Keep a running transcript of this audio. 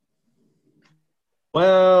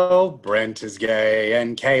Well, Brent is gay,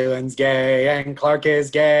 and Kaylin's gay, and Clark is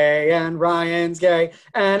gay, and Ryan's gay,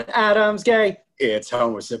 and Adam's gay. It's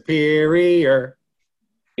Homo Superior.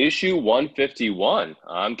 Issue 151.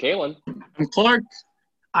 I'm Kalen. I'm Clark.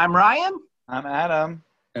 I'm Ryan. I'm Adam.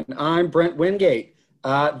 And I'm Brent Wingate.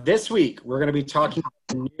 This week, we're going to be talking about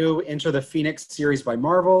the new Enter the Phoenix series by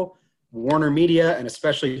Marvel. Warner Media, and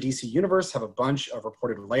especially DC Universe, have a bunch of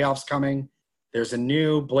reported layoffs coming. There's a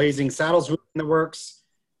new Blazing Saddles movie in the works.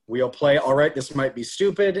 We'll play All Right, This Might Be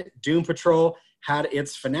Stupid. Doom Patrol had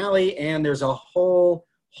its finale, and there's a whole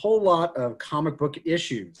lot of comic book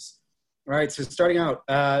issues. All right, so starting out,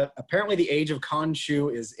 apparently the age of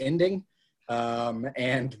Khonshu is ending,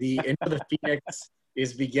 and the Into the Phoenix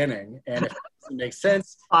is beginning. And if it doesn't make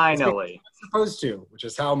sense, Finally. it's supposed to, which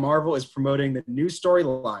is how Marvel is promoting the new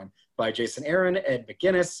storyline by Jason Aaron, Ed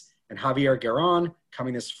McGuinness, and Javier Garron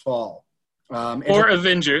coming this fall. Or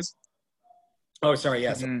Avengers. Oh, sorry,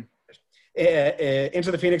 yes. Mm-hmm.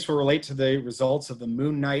 Into the Phoenix will relate to the results of the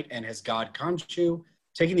Moon Knight and his god Khonshu,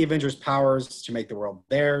 taking the Avengers' powers to make the world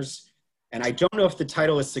theirs. And I don't know if the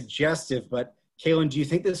title is suggestive, but Kalen, do you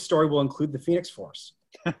think this story will include the Phoenix Force?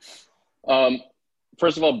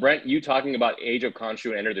 First of all, Brent, you talking about Age of Khonshu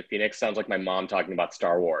and Enter the Phoenix sounds like my mom talking about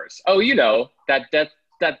Star Wars. Oh, you know, that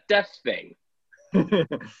death thing.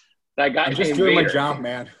 That guy I'm just doing my job,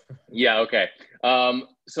 man. Yeah, okay.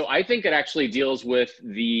 So I think it actually deals with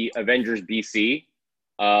the Avengers BC.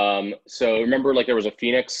 So remember, like, there was a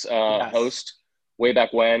Phoenix host way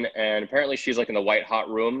back when, and apparently she's like in the white hot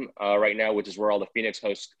room right now, which is where all the Phoenix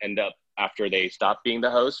hosts end up after they stop being the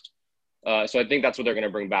host. So I think that's what they're going to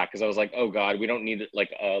bring back, because I was like, oh god, we don't need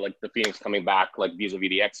like the Phoenix coming back like vis-a-vis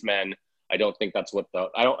the X-Men. I don't think that's what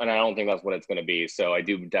I don't think that's what it's going to be. So I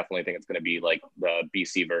do definitely think it's going to be like the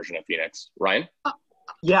BC version of Phoenix. Ryan?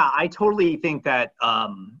 Yeah, I totally think that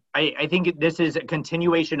I think this is a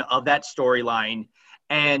continuation of that storyline.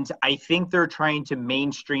 And I think they're trying to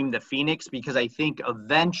mainstream the Phoenix, because I think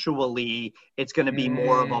eventually it's going to be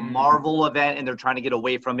more of a Marvel event, and they're trying to get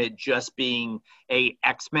away from it just being a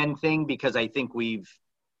X-Men thing, because I think we've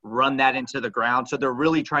run that into the ground. So they're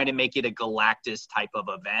really trying to make it a Galactus type of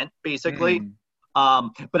event, basically.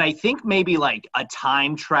 But I think maybe like a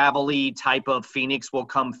time travel-y type of Phoenix will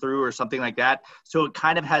come through or something like that. So it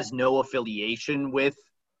kind of has no affiliation with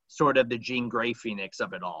sort of the Jean Grey Phoenix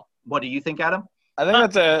of it all. What do you think, Adam? I think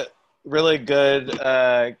that's a really good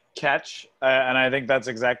catch, and I think that's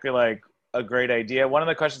exactly like a great idea. One of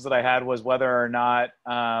the questions that I had was whether or not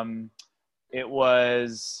it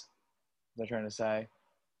was, what was I trying to say?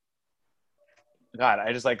 God,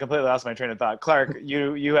 I just like completely lost my train of thought. Clark,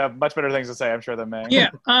 you have much better things to say, I'm sure, than me. Yeah.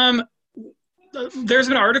 There's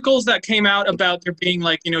been articles that came out about there being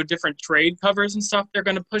like, different trade covers and stuff they're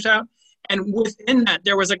going to push out. And within that,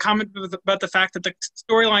 there was a comment about the fact that the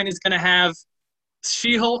storyline is going to have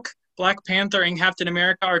She-Hulk, Black Panther, and Captain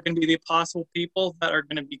America are going to be the possible people that are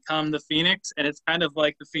going to become the Phoenix. And it's kind of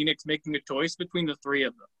like the Phoenix making a choice between the three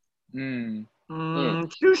of them.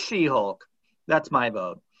 Choose She-Hulk. That's my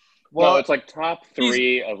vote. Well, it's like top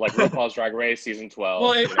 3 of like RuPaul's Drag Race season 12.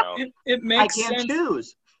 Well, it makes sense. I can't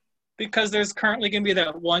choose. Because there's currently going to be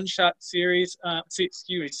that one-shot series,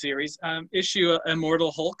 issue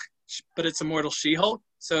Immortal Hulk, but it's Immortal She-Hulk.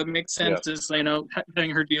 So it makes sense to,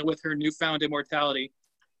 having her deal with her newfound immortality.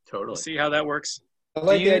 Totally. We'll see how that works. I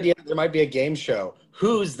like the idea that there might be a game show.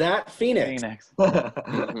 Who's that Phoenix?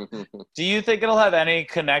 Do you think it'll have any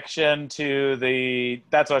connection to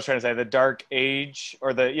that's what I was trying to say, the Dark Age,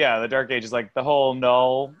 or the Dark Age is like the whole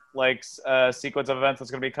Null sequence of events that's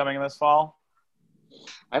going to be coming in this fall?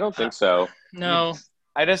 I don't think so. No.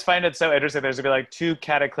 I just find it so interesting. There's going to be like 2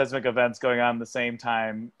 cataclysmic events going on at the same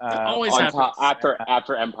time. Always happens.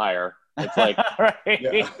 After Empire. It's like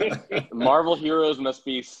Marvel heroes must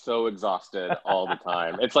be so exhausted all the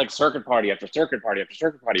time. It's like circuit party after circuit party after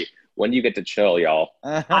circuit party. When do you get to chill, y'all?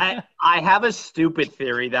 I have a stupid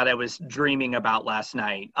theory that I was dreaming about last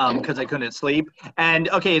night because I couldn't sleep. And,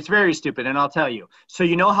 okay, it's very stupid, and I'll tell you. So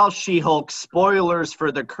you know how She-Hulk, spoilers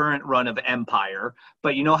for the current run of Empire,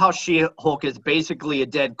 but you know how She-Hulk is basically a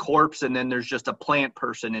dead corpse, and then there's just a plant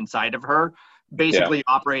person inside of her, basically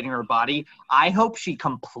operating her body. I hope she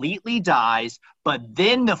completely dies, but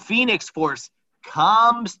then the Phoenix Force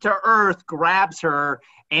comes to Earth, grabs her,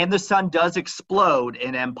 and the sun does explode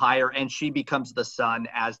in Empire, and she becomes the sun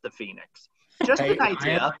as the Phoenix. Just an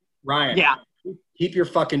idea. Ryan. Yeah. Keep your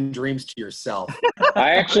fucking dreams to yourself.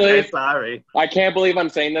 Sorry. I can't believe I'm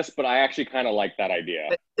saying this, but I actually kind of like that idea.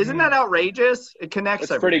 Isn't that outrageous? It connects.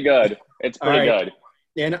 It's pretty good. It's pretty good.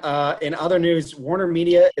 In other news, Warner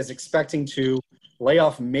Media is expecting to lay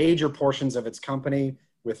off major portions of its company.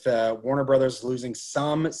 with Warner Brothers losing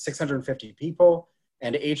some 650 people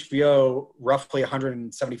and HBO roughly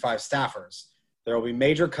 175 staffers. There will be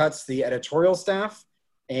major cuts to the editorial staff,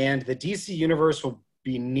 and the DC universe will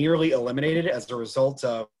be nearly eliminated as a result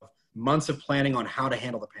of months of planning on how to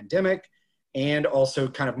handle the pandemic and also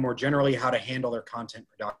kind of more generally how to handle their content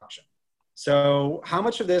production. So how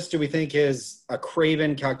much of this do we think is a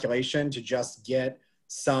craven calculation to just get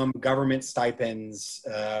some government stipends,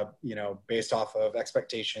 based off of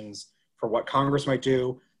expectations for what Congress might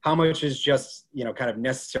do? How much is just, kind of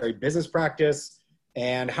necessary business practice?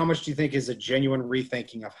 And how much do you think is a genuine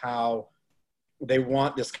rethinking of how they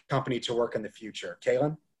want this company to work in the future?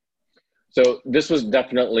 Kaylin? So this was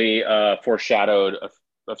definitely foreshadowed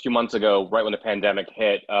a few months ago, right when the pandemic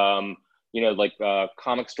hit.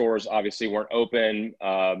 Comic stores obviously weren't open,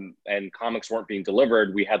 and comics weren't being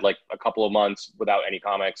delivered. We had like a couple of months without any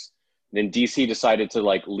comics. Then DC decided to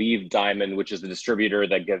leave Diamond, which is the distributor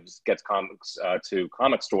that gets comics to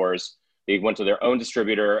comic stores. They went to their own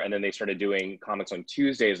distributor, and then they started doing comics on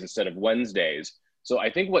Tuesdays instead of Wednesdays. So I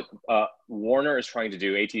think what Warner is trying to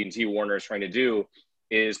do, AT&T Warner is trying to do,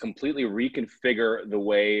 is completely reconfigure the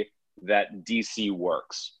way that DC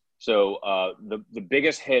works. So the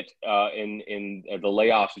biggest hit in the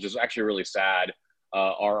layoffs, which is actually really sad,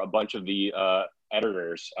 are a bunch of the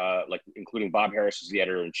editors, including Bob Harris, who's the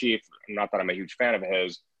editor-in-chief. Not that I'm a huge fan of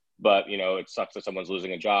his, but it sucks that someone's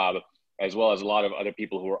losing a job, as well as a lot of other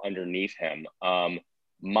people who are underneath him.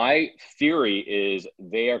 My theory is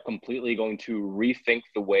they are completely going to rethink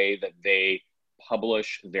the way that they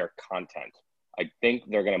publish their content. I think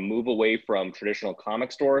they're going to move away from traditional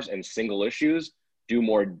comic stores and single issues, do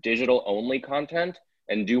more digital only content,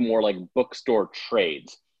 and do more like bookstore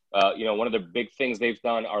trades. One of the big things they've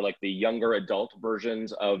done are like the younger adult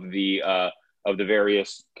versions of the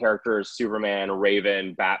various characters: Superman,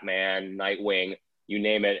 Raven, Batman, Nightwing, you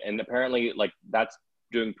name it. And apparently that's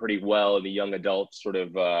doing pretty well in the young adult sort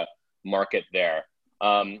of market there.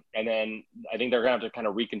 And then I think they're gonna have to kind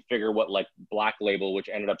of reconfigure what Black Label, which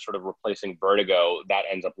ended up sort of replacing Vertigo, that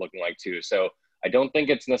ends up looking like too. So I don't think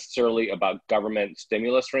it's necessarily about government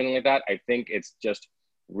stimulus or anything like that. I think it's just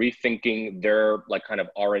rethinking their kind of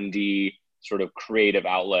R&D sort of creative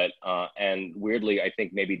outlet. And weirdly, I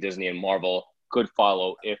think maybe Disney and Marvel could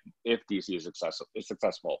follow if DC is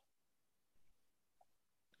successful.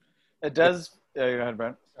 It does. Yeah, go ahead,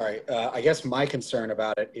 Brent. Sorry. I guess my concern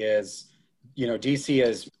about it is, DC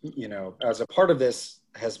is, as a part of this,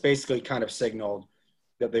 has basically kind of signaled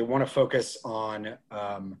that they want to focus on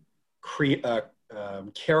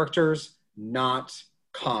characters, not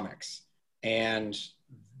comics. And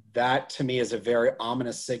that to me is a very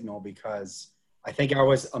ominous signal, because I think I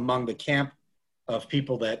was among the camp of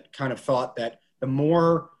people that kind of thought that the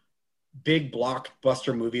more big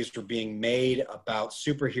blockbuster movies were being made about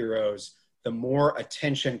superheroes, the more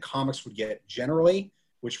attention comics would get generally,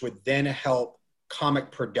 which would then help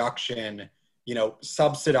comic production,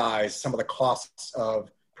 subsidize some of the costs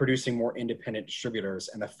of producing more independent distributors.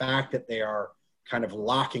 And the fact that they are kind of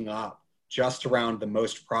locking up just around the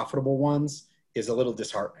most profitable ones is a little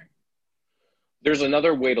disheartening. There's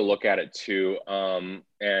another way to look at it too.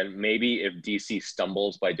 And maybe if DC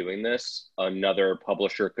stumbles by doing this, another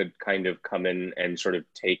publisher could kind of come in and sort of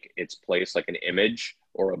take its place, like an Image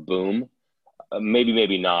or a Boom.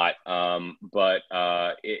 Maybe not. But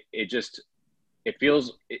it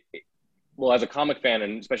feels, well, as a comic fan,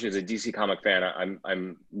 and especially as a DC comic fan,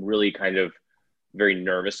 I'm really kind of very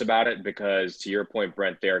nervous about it, because to your point,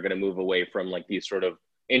 Brent, they're going to move away from these sort of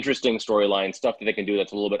interesting storyline stuff that they can do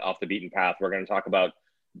that's a little bit off the beaten path. We're going to talk about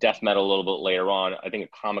Death Metal a little bit later on. I think a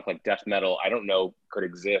comic like Death Metal, I don't know, could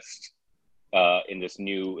exist in this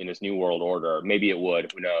new world order. Maybe it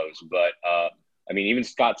would, who knows? But even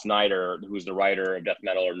Scott Snyder, who's the writer of Death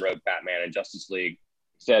Metal and wrote Batman and Justice League,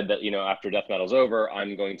 said that after Death Metal's over,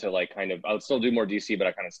 I'm going to I would still do more DC, but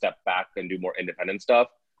I kind of step back and do more independent stuff.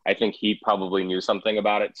 I think he probably knew something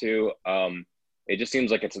about it too. It just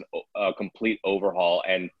seems like it's a complete overhaul.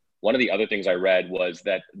 And one of the other things I read was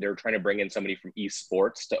that they're trying to bring in somebody from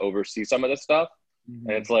esports to oversee some of this stuff. Mm-hmm.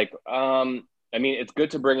 And it's it's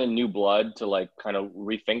good to bring in new blood to kind of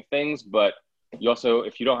rethink things, but you also,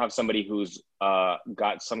 if you don't have somebody who's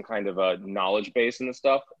got some kind of a knowledge base in this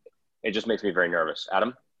stuff, it just makes me very nervous.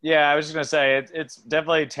 Adam? Yeah, I was just going to say, it's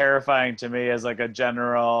definitely terrifying to me as a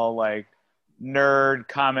general nerd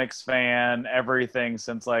comics fan, everything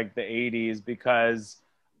since the 80s, because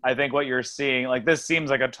I think what you're seeing, this seems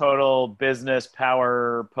like a total business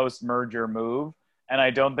power post-merger move. And I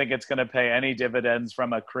don't think it's going to pay any dividends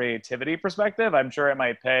from a creativity perspective. I'm sure it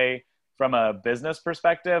might pay from a business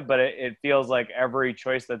perspective, but it feels like every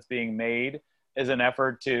choice that's being made is an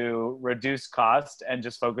effort to reduce cost and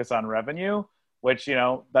just focus on revenue, which, you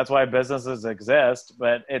know, that's why businesses exist.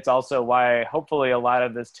 But it's also why hopefully a lot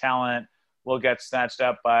of this talent will get snatched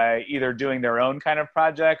up by either doing their own kind of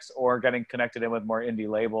projects or getting connected in with more indie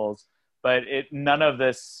labels. But none of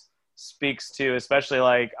this speaks to, especially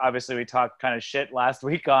like, obviously we talked kind of shit last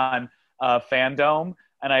week on Fandom.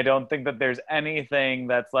 And I don't think that there's anything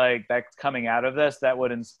that's coming out of this that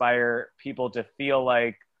would inspire people to feel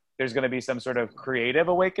like there's going to be some sort of creative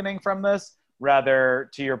awakening from this.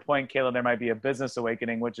 Rather, to your point, Caitlin, there might be a business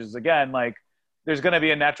awakening, which is, again, like, there's going to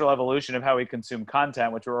be a natural evolution of how we consume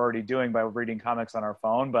content, which we're already doing by reading comics on our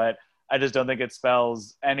phone. But I just don't think it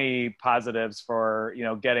spells any positives for, you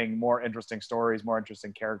know, getting more interesting stories, more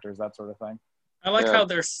interesting characters, that sort of thing. I like how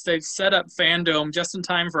they've set up Fandom just in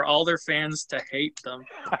time for all their fans to hate them.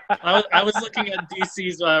 I was looking at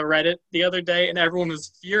DC's Reddit the other day, and everyone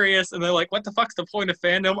was furious, and they're like, what the fuck's the point of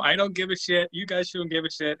Fandom? I don't give a shit. You guys shouldn't give a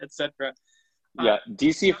shit, etc. Yeah,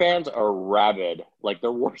 DC fans are rabid. Like,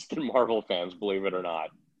 they're worse than Marvel fans, believe it or not.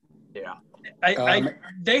 Yeah.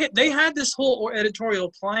 They had this whole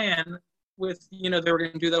editorial plan with, you know, they were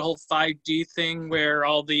going to do that whole 5D thing where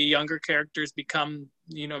all the younger characters become,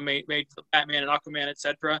 you know, made for Batman and Aquaman,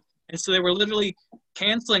 etc. And so they were literally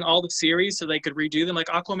canceling all the series so they could redo them. Like,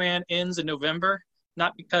 Aquaman ends in November,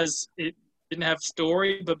 not because it didn't have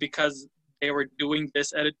story, but because they were doing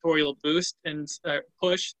this editorial boost and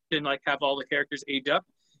push and like have all the characters age up.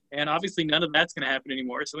 And obviously none of that's going to happen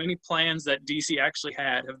anymore. So any plans that DC actually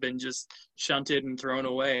had have been just shunted and thrown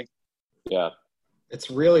away. Yeah. It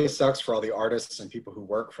really sucks for all the artists and people who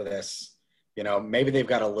work for this. You know, maybe they've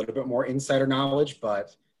got a little bit more insider knowledge,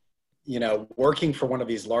 but, you know, working for one of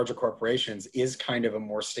these larger corporations is kind of a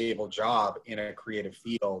more stable job in a creative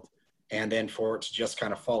field. And then for it to just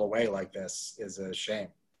kind of fall away like this is a shame.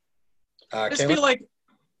 I just feel like...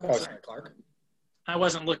 Oh, sorry, Clark. I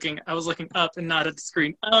wasn't looking. I was looking up and not at the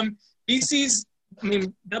screen. DC's, I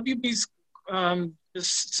mean, WB's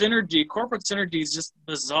synergy, corporate synergy is just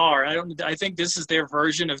bizarre. I think this is their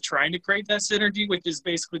version of trying to create that synergy, which is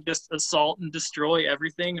basically just assault and destroy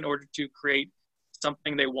everything in order to create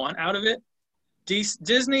something they want out of it.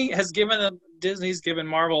 Disney's given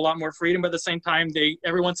Marvel a lot more freedom, but at the same time,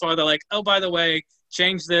 every once in a while they're like, oh, by the way,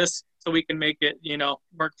 change this so we can make it, you know,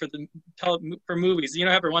 work for movies. You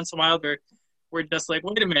know, every once in a while we're just like,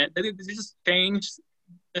 wait a minute, they just changed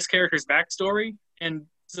this character's backstory. And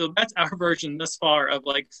so that's our version thus far of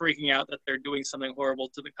like freaking out that they're doing something horrible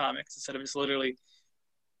to the comics instead of just literally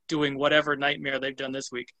doing whatever nightmare they've done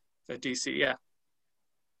this week at DC. Yeah.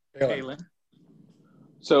 Caitlin.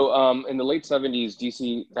 So in the late 70s,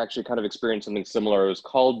 DC actually kind of experienced something similar. It was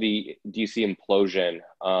called the DC implosion.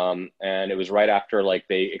 And it was right after like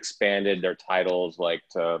they expanded their titles like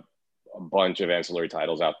to a bunch of ancillary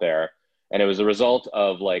titles out there. And it was a result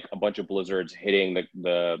of like a bunch of blizzards hitting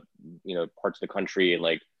the you know, parts of the country and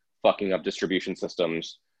like fucking up distribution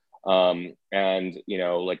systems. And, you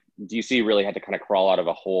know, like DC really had to kind of crawl out of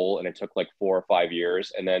a hole, and it took like 4 or 5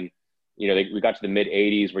 years. And then, you know, we got to the mid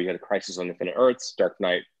 80s where you had a Crisis on Infinite Earths, Dark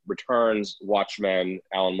Knight Returns, Watchmen,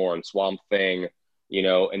 Alan Moore and Swamp Thing, you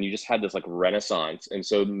know, and you just had this like renaissance. And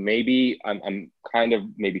so maybe I'm kind of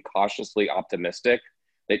maybe cautiously optimistic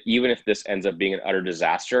that even if this ends up being an utter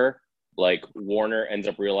disaster, like Warner ends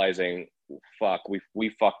up realizing, fuck, we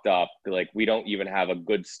fucked up. Like, we don't even have a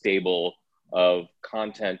good stable of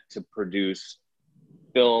content to produce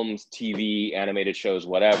films, TV, animated shows,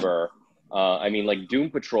 whatever. I mean, like Doom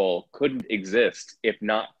Patrol couldn't exist if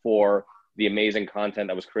not for the amazing content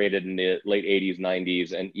that was created in the late 80s,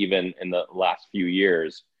 90s, and even in the last few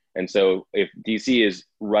years. And so if DC is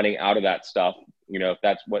running out of that stuff, you know, if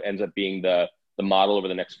that's what ends up being the model over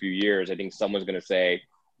the next few years, I think someone's going to say,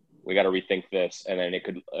 we got to rethink this, and then it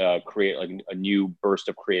could create like a new burst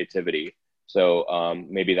of creativity. So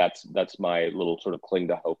maybe that's my little sort of cling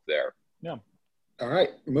to hope there. Yeah. All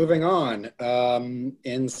right, moving on.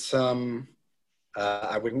 In some,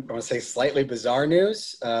 I wouldn't want to say slightly bizarre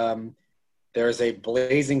news, there's a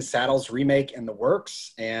Blazing Saddles remake in the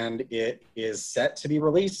works, and it is set to be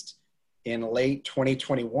released in late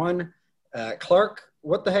 2021. Clark,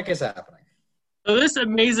 what the heck is happening? So this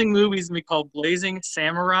amazing movie is going to be called Blazing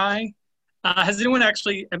Samurai. Has anyone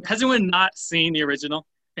not seen the original?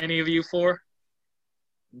 Any of you four?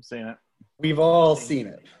 I'm seeing it. We've all seen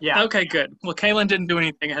it. Yeah. Okay, good. Well, Kaylin didn't do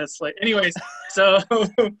anything ahead of slate. Anyways, so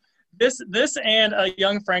this and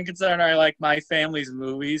Young Frankenstein are like my family's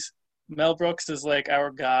movies. Mel Brooks is like our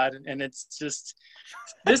god, and it's just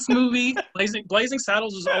this movie. Blazing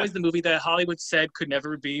Saddles was always the movie that Hollywood said could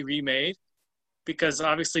never be remade. because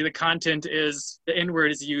obviously the content is the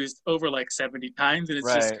N-word is used over like 70 times, and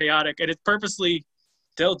it's just chaotic, and it's purposely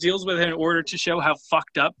deals with it in order to show how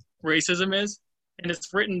fucked up racism is, and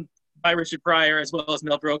it's written by Richard Pryor as well as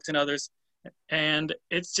Mel Brooks and others, and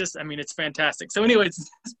it's just, I mean, it's fantastic. So anyways,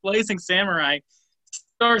 Blazing Samurai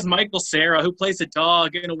stars Michael Cera, who plays a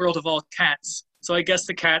dog in a world of all cats. So I guess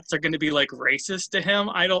the cats are going to be like racist to him.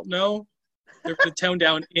 I don't know. They're going to tone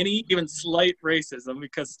down any even slight racism,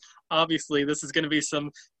 because obviously this is going to be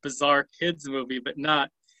some bizarre kids movie, but not.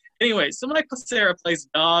 Anyway, so Michael Cera plays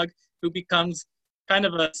a dog who becomes kind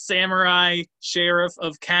of a samurai sheriff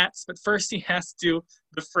of cats, but first he has to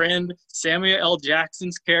befriend Samuel L.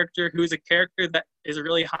 Jackson's character, who's a character that is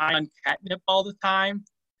really high on catnip all the time.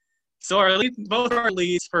 So both our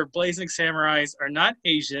leads for Blazing Samurais are not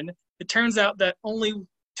Asian. It turns out that only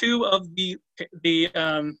two of the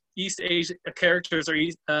East Asian characters are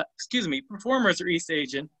performers are East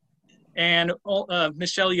Asian, and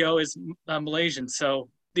Michelle Yeoh is Malaysian. So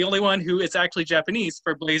the only one who is actually Japanese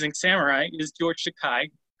for Blazing Samurai is George Takei,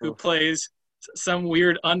 who plays some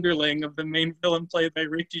weird underling of the main villain played by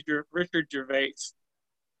Richard Gervais.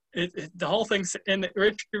 The whole thing, and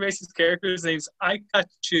Richard Gervais' character's name's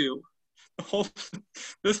Aikachu.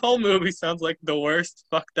 This whole movie sounds like the worst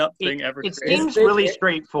fucked up thing ever. It seems really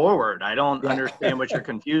straightforward. I don't understand what you're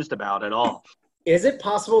confused about at all. Is it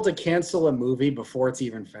possible to cancel a movie before it's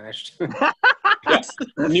even finished? Yes.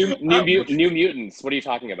 New Mutants. What are you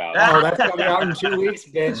talking about? Oh, that's coming out in 2 weeks,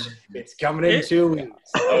 bitch. It's coming in 2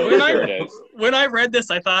 weeks. Oh, sure it is. When I read this,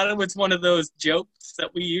 I thought it was one of those jokes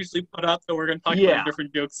that we usually put up, so we're going to talk about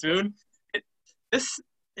different jokes soon. This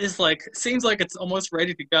is seems like it's almost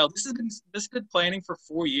ready to go. This has been planning for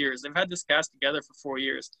 4 years. They've had this cast together for 4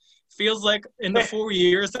 years. Feels like in the 4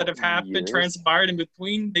 years that have transpired in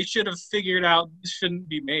between, they should have figured out this shouldn't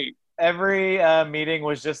be made. Every meeting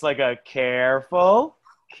was just like a careful.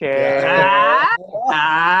 Yeah.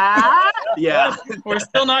 We're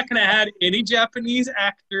still not going to add any Japanese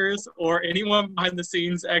actors or anyone behind the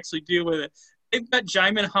scenes actually deal with it. They've got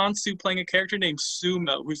Jaimin Hansu playing a character named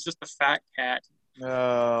Sumo, who's just a fat cat.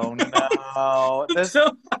 Oh, no. This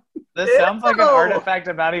sounds like an artifact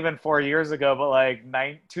of not even 4 years ago, but like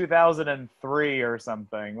 2003 or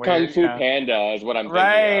something. Kung Fu Panda is what I'm thinking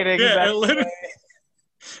right, of. exactly. Yeah,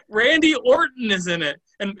 Randy Orton is in it,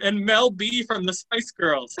 and Mel B from the Spice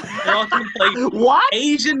Girls. They're all going to play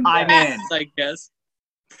Asian cats, I guess.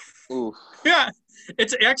 Oof. Yeah,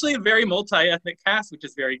 it's actually a very multi-ethnic cast, which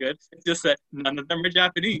is very good. It's just that none of them are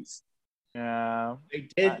Japanese. Yeah. They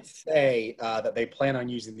did say that they plan on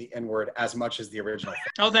using the N-word as much as the original.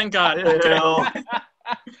 Oh, thank God. But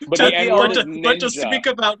the N-word is ninja. But to speak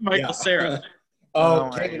about Michael Cera.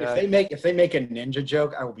 If they make a ninja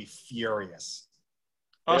joke, I will be furious.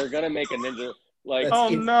 They're gonna make a ninja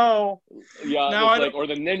no. Yeah, no, or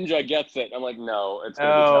the ninja gets it. I'm like, no, it's gonna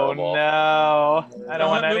be terrible. Oh no, I don't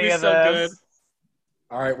want any of this. Good.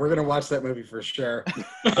 All right, we're gonna watch that movie for sure.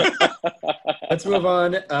 Let's move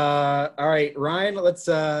on. All right, Ryan, let's.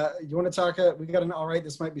 You want to talk? We got an all right.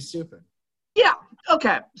 This might be stupid. Yeah.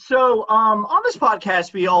 Okay. So on this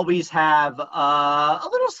podcast, we always have a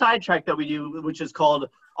little sidetrack that we do, which is called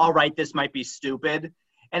 "All Right, This Might Be Stupid,"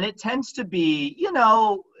 and it tends to be,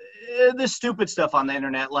 the stupid stuff on the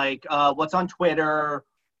internet, like what's on Twitter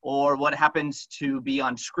or what happens to be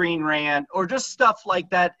on Screen Rant or just stuff like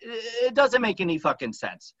that. It doesn't make any fucking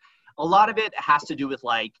sense. A lot of it has to do with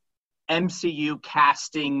like MCU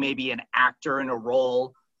casting maybe an actor in a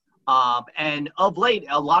role. And of late,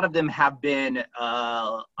 a lot of them have been,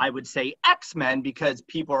 I would say, X-Men, because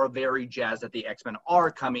people are very jazzed that the X-Men are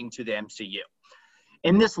coming to the MCU.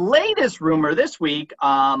 In this latest rumor this week,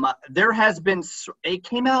 there has been, it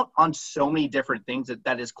came out on so many different things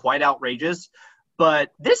that is quite outrageous.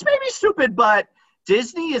 But this may be stupid, but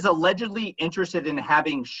Disney is allegedly interested in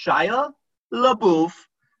having Shia LaBeouf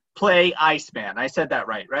play Iceman. I said that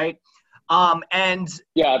right? And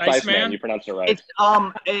yeah, it's Iceman. You pronounced it right. It's,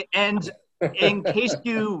 and in case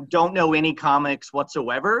you don't know any comics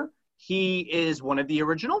whatsoever, he is one of the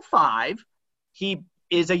original five. He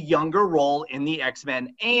is a younger role in the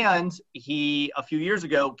X-Men, and he, a few years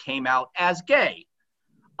ago, came out as gay.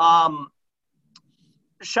 Shia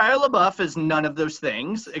LaBeouf is none of those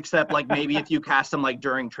things, except like maybe if you cast him like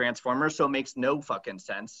during Transformers, so it makes no fucking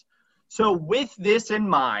sense. So with this in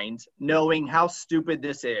mind, knowing how stupid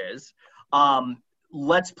this is,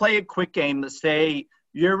 let's play a quick game. Let's say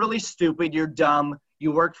you're really stupid, you're dumb,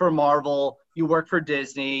 you work for Marvel, you work for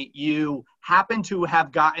Disney, you happen to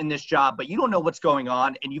have gotten this job, but you don't know what's going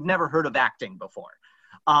on and you've never heard of acting before.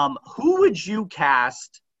 Who would you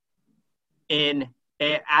cast in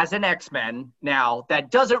as an X-Men now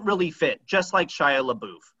that doesn't really fit, just like Shia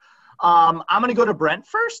LaBeouf. I'm going to go to Brent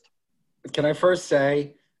first. Can I first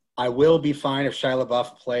say I will be fine if Shia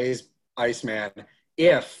LaBeouf plays Iceman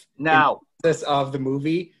if Now, in the process of the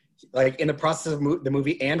movie, like in the process of the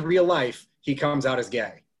movie and real life, he comes out as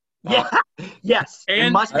gay. yeah, yes, it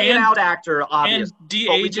And- must be an and- out actor, And obviously. But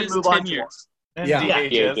we can de-ages move on 10 to years. Yeah. Yeah,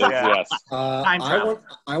 De-ages, yes. Time I travel.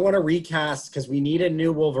 want to recast because we need a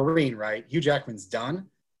new Wolverine, right? Hugh Jackman's done.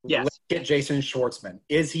 Yes. Let's get Jason Schwartzman.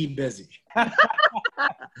 Is he busy?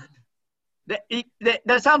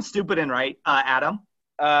 That sounds stupid and right, Adam.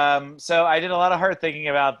 So I did a lot of hard thinking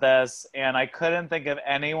about this, and I couldn't think of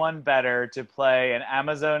anyone better to play an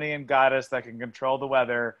Amazonian goddess that can control the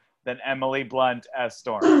weather than Emily Blunt as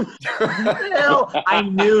Storm. I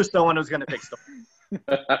knew someone was going to pick Storm.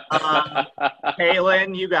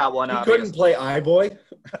 Kaylin, you got one. You Obviously. couldn't play iBoy?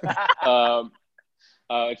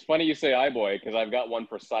 It's funny you say iBoy because I've got one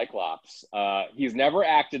for Cyclops. He's never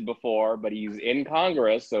acted before, but he's in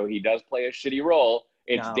Congress, so he does play a shitty role.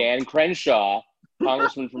 It's No. Dan Crenshaw,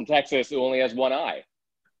 congressman from Texas, who only has one eye.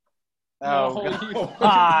 Oh, No,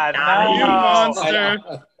 God, no. You monster.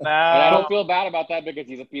 And I No. don't feel bad about that because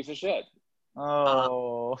he's a piece of shit.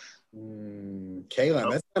 Oh.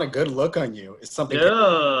 Kaylin, that's not a good look on you. It's something.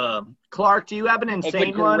 Clark, do you have an a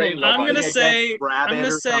insane one? great look. I'm gonna Yeah, say Rabbit I'm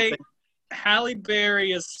gonna or say something? Halle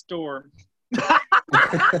Berry as Storm. That's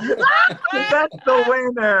the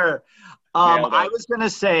winner. Nailed it. I was gonna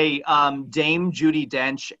say Dame Judi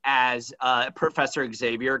Dench as Professor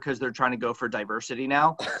Xavier because they're trying to go for diversity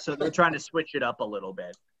now, so they're trying to switch it up a little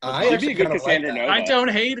bit. I She'd be actually a good kind of like Cassandra that. Nova. I don't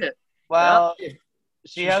hate it. Well, If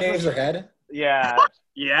she she has shaves the, her head. yeah.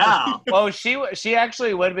 Yeah. Oh, she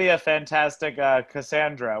actually would be a fantastic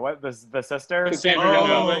Cassandra. What the sister? Cassandra Oh,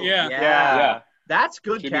 Nova. yeah. Yeah. That's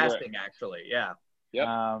good Should be great. casting, actually. Yeah. Yep.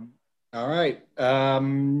 All right.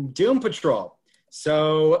 Doom Patrol.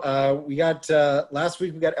 So we got last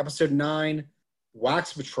week we got episode 9,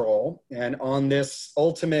 Wax Patrol, and on this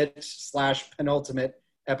ultimate/penultimate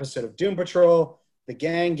episode of Doom Patrol, the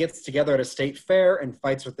gang gets together at a state fair and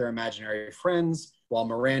fights with their imaginary friends, while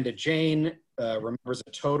Miranda Jane remembers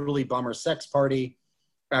a totally bummer sex party.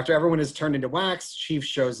 After everyone is turned into wax, Chief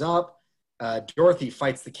shows up. Dorothy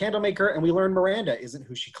fights the Candlemaker, and we learn Miranda isn't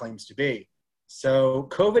who she claims to be. So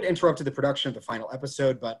COVID interrupted the production of the final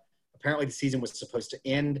episode, but apparently the season was supposed to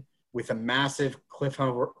end with a massive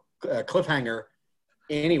cliffhanger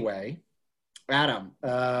anyway. Adam,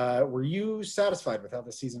 were you satisfied with how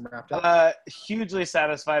the season wrapped up? Hugely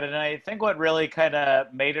satisfied, and I think what really kind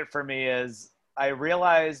of made it for me is I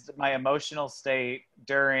realized my emotional state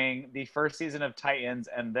during the first season of Titans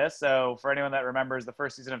and this. So for anyone that remembers, the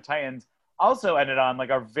first season of Titans also ended on like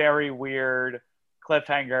a very weird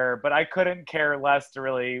cliffhanger, but I couldn't care less to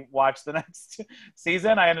really watch the next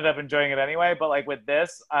season. I ended up enjoying it anyway, but like with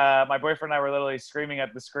this, my boyfriend and I were literally screaming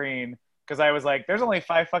at the screen because I was like, there's only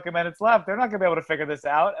 5 fucking minutes left. They're not gonna be able to figure this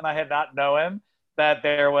out. And I had not known that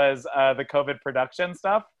there was the COVID production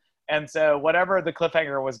stuff. And so whatever the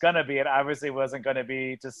cliffhanger was going to be, it obviously wasn't going to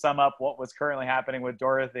be to sum up what was currently happening with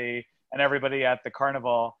Dorothy and everybody at the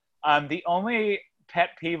carnival. The only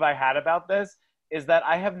pet peeve I had about this is that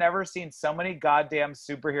I have never seen so many goddamn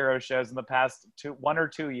superhero shows in the past 1 or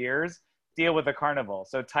 2 years deal with the carnival.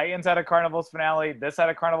 So Titans had a carnival's finale. This had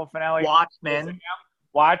a carnival finale.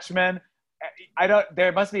 Watchmen.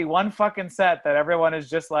 There must be one fucking set that everyone is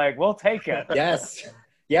just like, we'll take it.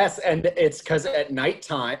 Yes, and it's because at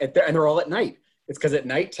nighttime, and they're all at night. It's because at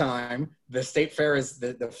nighttime, the state fair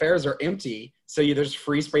the fairs are empty, so there's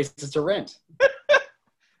free spaces to rent.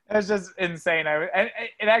 It's just insane. It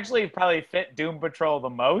actually probably fit Doom Patrol the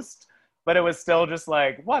most, but it was still just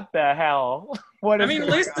like, what the hell? At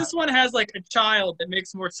least this one has like a child that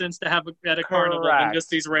makes more sense to have at a carnival than just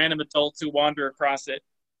these random adults who wander across it.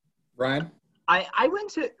 Ryan? I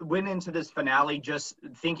went into this finale just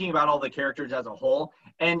thinking about all the characters as a whole,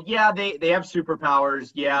 and yeah, they have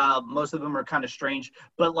superpowers. Yeah, most of them are kind of strange,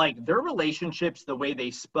 but like their relationships, the way they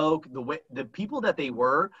spoke, the people that they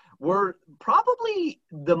were probably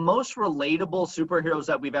the most relatable superheroes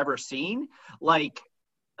that we've ever seen. Like,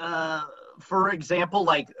 for example,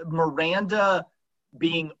 like Miranda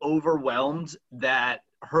being overwhelmed that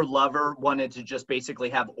her lover wanted to just basically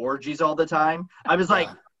have orgies all the time. I was like,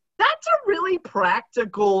 that's a really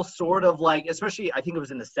practical sort of like, especially I think it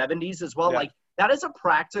was in the 70s as well. Yeah. Like that is a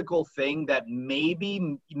practical thing that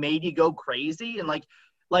maybe made you go crazy, and a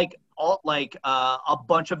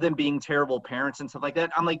bunch of them being terrible parents and stuff like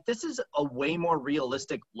that. I'm like, this is a way more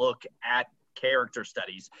realistic look at character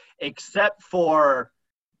studies, except for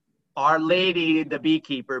Our Lady, the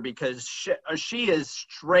Beekeeper, because she is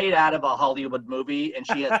straight out of a Hollywood movie, and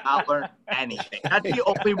she has not learned anything. That's the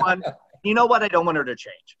only one. You know what? I don't want her to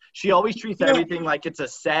change. She always treats everything like it's a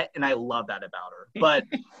set, and I love that about her. But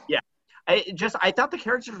yeah, I thought the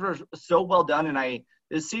characters were so well done, and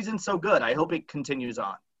this season's so good. I hope it continues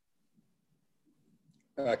on.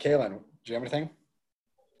 Kaylin, do you have anything?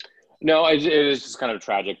 No, it is just kind of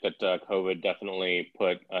tragic that COVID definitely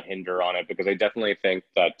put a hinder on it, because I definitely think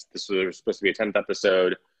that this was supposed to be a 10th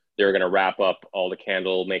episode. They were going to wrap up all the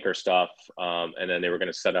Candlemaker stuff, and then they were going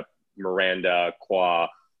to set up Miranda Qua,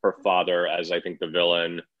 her father, as I think the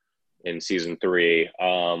villain in season 3.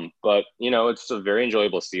 But it's a very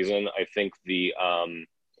enjoyable season. I think the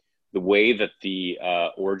way that the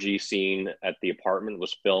orgy scene at the apartment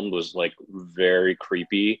was filmed was like very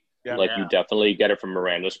creepy. Yeah, you definitely get it from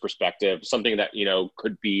Miranda's perspective, something that,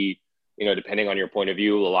 could be, depending on your point of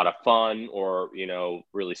view, a lot of fun or,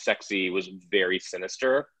 really sexy, was very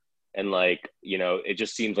sinister. And it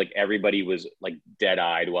just seems like everybody was like dead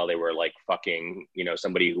eyed while they were like fucking,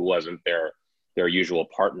 somebody who wasn't their usual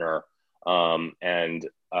partner.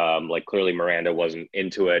 Clearly Miranda wasn't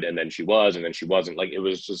into it, and then she was, and then she wasn't.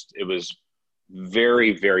 It was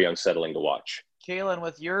very, very unsettling to watch. Kaylin,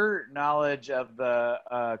 with your knowledge of the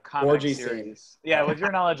comic series, with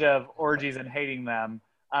your knowledge of orgies and hating them,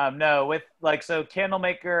 so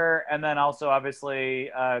Candlemaker, and then also obviously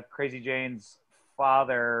Crazy Jane's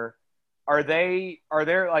father, are these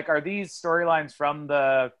storylines from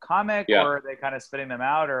the comic, or are they kind of spitting them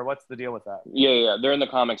out, or what's the deal with that? Yeah, they're in the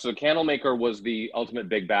comics. So Candlemaker was the ultimate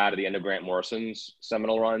big bad at the end of Grant Morrison's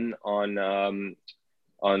seminal run on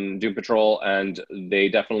Doom Patrol, and they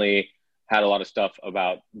definitely had a lot of stuff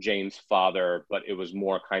about Jane's father, but it was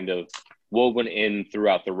more kind of woven in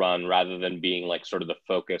throughout the run rather than being like sort of the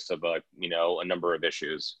focus of a number of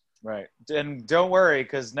issues. Right. And don't worry,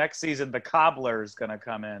 because next season the Cobbler's going to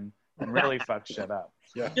come in and really fuck shit up.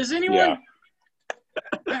 Yeah. Does anyone...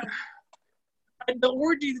 Yeah. The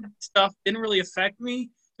orgy stuff didn't really affect me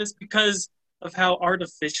just because of how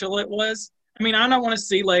artificial it was. I mean, I don't want to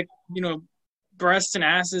see breasts and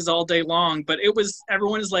asses all day long, but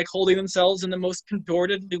everyone is like holding themselves in the most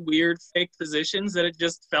contortedly weird fake positions that it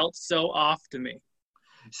just felt so off to me.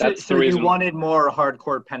 So you wanted more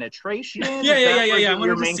hardcore penetration? Yeah. I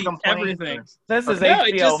wanted to see everything. This is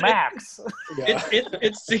HBO Max.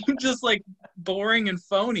 It seemed just like boring and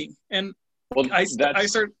phony, and I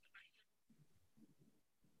started.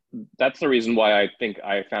 That's the reason why I think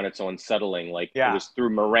I found it so unsettling. It was through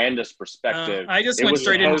Miranda's perspective. I just went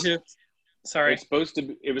straight into. Sorry. It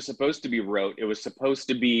was supposed to be rote. It was supposed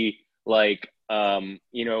to be like, when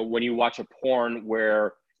you watch a porn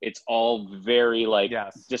where it's all very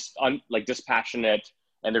dispassionate,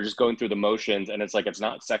 and they're just going through the motions, and it's like it's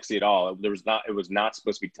not sexy at all. It was not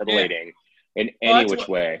supposed to be titillating in any which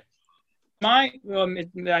way.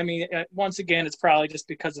 Once again, it's probably just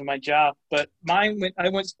because of my job, but I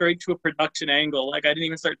went straight to a production angle. Like, I didn't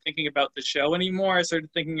even start thinking about the show anymore. I started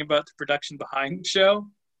thinking about the production behind the show.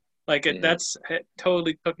 It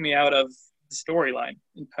totally took me out of the storyline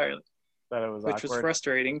entirely. Which was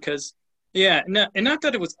frustrating because, and not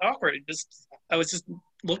that it was awkward. I was just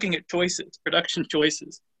looking at production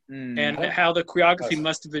choices, and how the choreography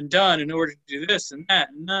must have been done in order to do this and that.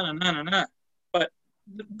 No. But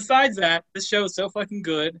besides that, this show is so fucking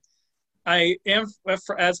good. I am,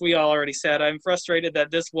 as we all already said, I'm frustrated that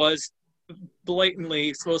this was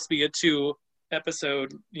blatantly supposed to be a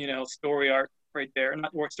 2-episode, story arc. Right there,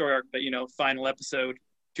 not more story arc, but final episode,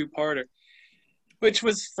 2-parter, which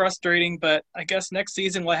was frustrating. But I guess next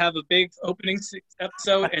season we'll have a big opening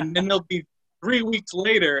episode, and then there'll be 3 weeks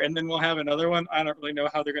later, and then we'll have another one. I don't really know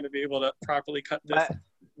how they're going to be able to properly cut this.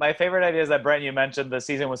 My favorite idea is that, Brent, you mentioned the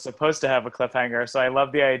season was supposed to have a cliffhanger, so I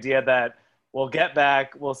love the idea that we'll get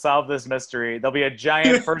back, we'll solve this mystery. There'll be a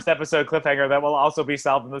giant first episode cliffhanger that will also be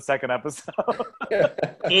solved in the second episode.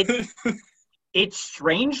 It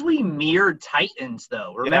strangely mirrored Titans,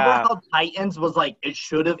 though. Remember how Titans was like, it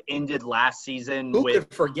should have ended last season. Who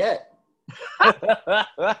could forget?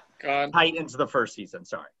 Titans the first season,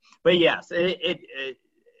 sorry. But yes,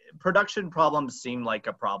 production problems seem like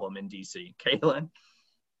a problem in DC. Kaylin?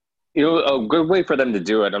 A good way for them to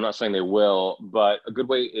do it, I'm not saying they will, but a good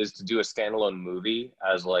way is to do a standalone movie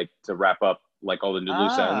as to wrap up all the new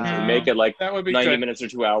loose ends and make it that would be 90 minutes or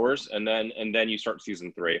 2 hours, and then you start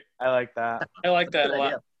season 3. I like that. I like that a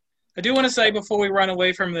lot. I do want to say before we run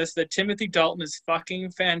away from this that Timothy Dalton is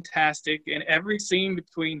fucking fantastic, and every scene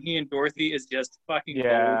between he and Dorothy is just fucking gold,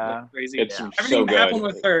 like crazy. It's everything so that happened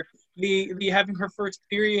with her, the having her first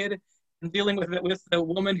period, and dealing with the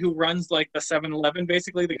woman who runs like the 7-Eleven,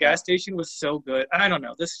 basically the gas station, was so good. I don't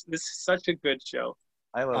know. This is such a good show.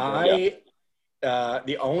 I love it.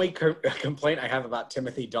 The only complaint I have about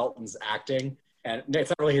Timothy Dalton's acting, and it's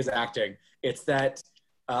not really his acting, it's that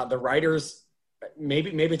the writers,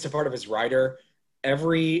 maybe it's a part of his writer,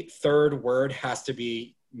 every third word has to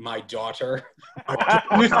be my daughter. My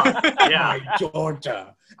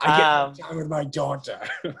daughter. I get time with my daughter.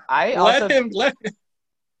 Let him.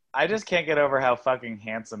 I just can't get over how fucking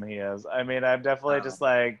handsome he is. I mean, I'm definitely just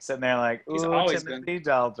like sitting there like, ooh, He's always Timothy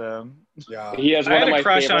Dalton. Yeah. He has I one had of a my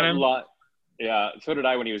crush favorite on him. Yeah, so did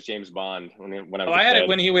I when he was James Bond. When I was I had it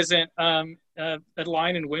when he was in A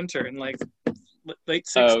Line in Winter in like late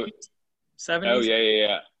 60s, 70s. Oh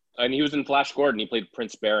yeah. And he was in Flash Gordon. He played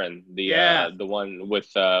Prince Baron, the one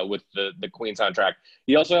with the Queen soundtrack.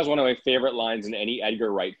 He also has one of my favorite lines in any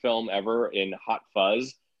Edgar Wright film ever, in Hot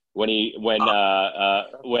Fuzz, when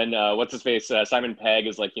what's his face, Simon Pegg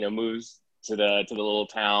is like, moves to the little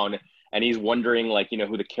town, and he's wondering like,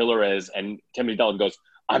 who the killer is, and Timothy Dalton goes,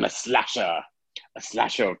 "I'm a slasher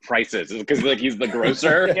of prices," because like he's the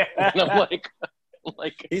grocer. And I'm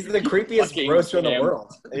like he's the creepiest grocer in the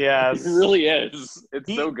world. Yeah, he really is.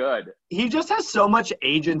 It's so good. He just has so much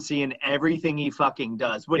agency in everything he fucking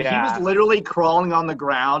does. When he was literally crawling on the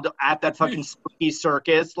ground at that fucking spooky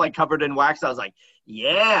circus, like covered in wax, I was like,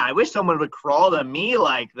 yeah, I wish someone would crawl to me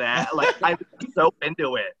like that. Like, I'm so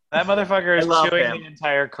into it. That motherfucker is chewing the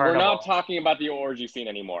entire carnival. We're not talking about the orgy scene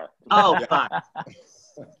anymore. Oh, fuck.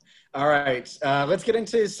 All right, let's get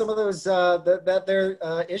into some of those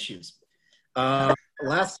issues.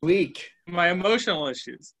 Last week, my emotional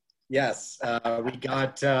issues. Yes, we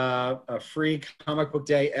got a free comic book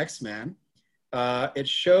day X-Men. It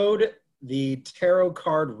showed the tarot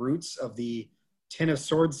card roots of the Ten of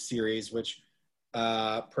Swords series, which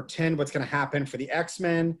pretend what's going to happen for the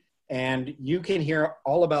X-Men, and you can hear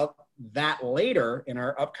all about that later in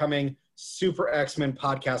our upcoming Super X-Men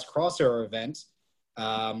podcast crossover event,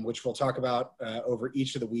 which we'll talk about over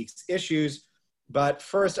each of the week's issues. But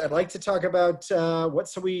first, I'd like to talk about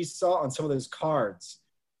what we saw on some of those cards.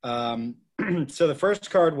 So the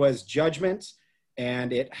first card was Judgment,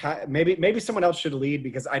 and it maybe someone else should lead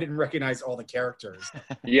because I didn't recognize all the characters.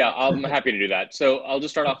 Yeah, I'm happy to do that. So I'll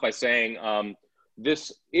just start off by saying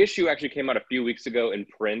this issue actually came out a few weeks ago in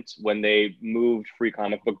print when they moved Free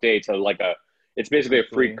Comic Book Day to it's basically a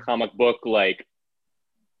free comic book, like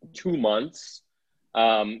 2 months.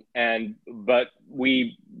 But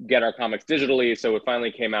we get our comics digitally, so it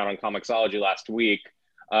finally came out on Comixology last week.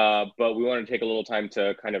 But we wanted to take a little time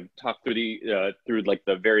to kind of talk through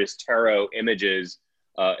the various tarot images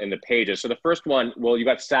in the pages. So the first one, well, you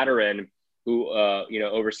got Saturn, who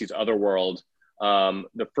oversees Otherworld.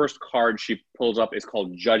 The first card she pulls up is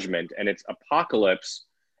called Judgment, and it's Apocalypse,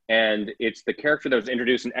 and it's the character that was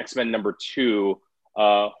introduced in X-Men #2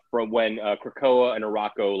 from when Krakoa and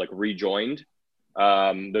Arakko rejoined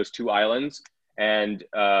those two islands. And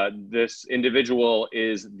this individual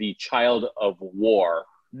is the child of war,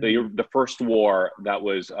 the first war that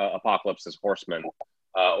was Apocalypse's horseman,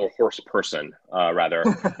 or horse person, rather.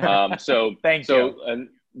 So thank you. And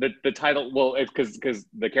the title, well, it's because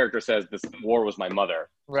the character says this war was my mother.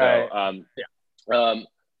 Right.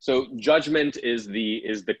 So Judgment is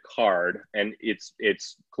the card, and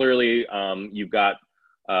it's clearly you've got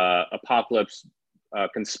Apocalypse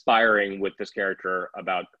conspiring with this character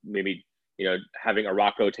about maybe having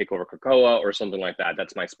Arakko take over Krakoa or something like that.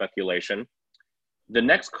 That's my speculation. The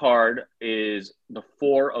next card is the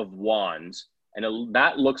Four of Wands, and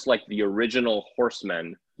that looks like the original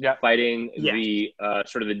Horsemen fighting the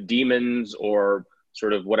sort of the demons or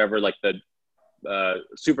sort of whatever, like the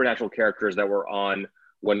supernatural characters that were on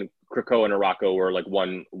when Krakoa and Arakko were like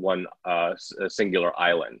one singular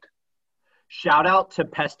island. Shout out to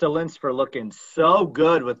Pestilence for looking so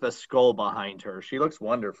good with the skull behind her. She looks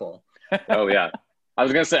wonderful. Oh yeah, I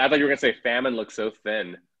thought you were gonna say Famine looks so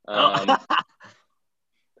thin.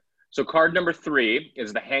 So card number 3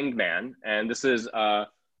 is the Hanged Man, and this is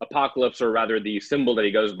Apocalypse, or rather the symbol that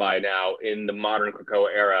he goes by now in the modern Krakoa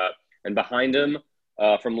era. And behind him,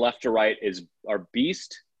 from left to right, are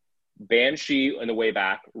Beast, Banshee in the way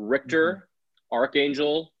back, Richter,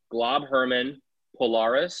 Archangel, Glob Herman,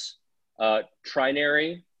 Polaris,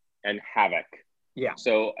 Trinary, and Havoc. Yeah.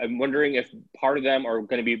 So I'm wondering if part of them are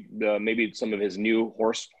going to be maybe some of his new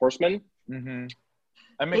horsemen. Mm-hmm.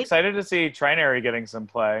 I'm excited to see Trinary getting some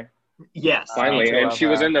play. Yes, finally, and she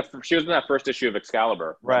was in that first issue of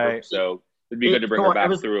Excalibur, right? So it'd be good to bring her back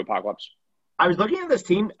through Apocalypse. I was looking at this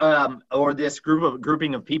team, or this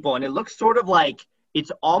grouping of people, and it looks sort of like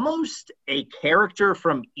it's almost a character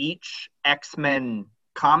from each X-Men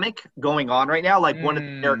comic going on right now, like one of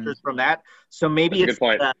the characters from that. So maybe That's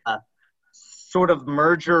it's a sort of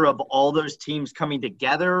merger of all those teams coming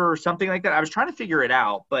together or something like that. I was trying to figure it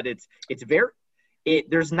out, but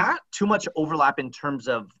there's not too much overlap in terms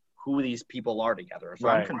of who these people are together. So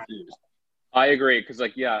I'm confused. I agree, because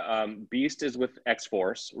Beast is with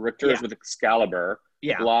X-Force, Richter is with Excalibur,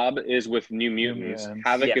 Blob is with New Mutants,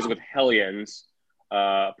 Havoc is with Hellions,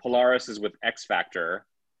 Polaris is with X-Factor,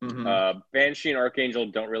 Banshee and Archangel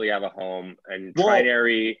don't really have a home, and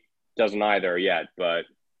Trinary doesn't either yet, but...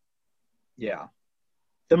 Yeah.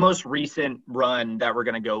 The most recent run that we're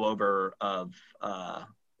going to go over of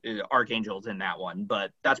Archangel's in that one,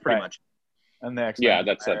 but that's pretty much. And the X-Men. Yeah,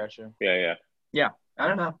 that's it. Yeah, I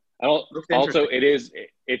don't know. Also,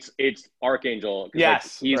 it's Archangel.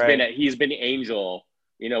 Yes, he's been Angel,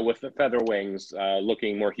 with the feather wings,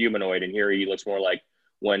 looking more humanoid, and here he looks more like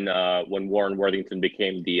when Warren Worthington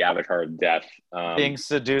became the Avatar of Death, being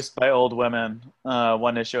seduced by old women,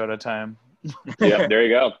 one issue at a time. Yeah, there you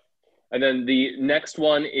go. And then the next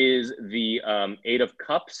one is the Eight of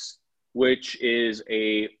Cups, which is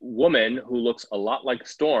a woman who looks a lot like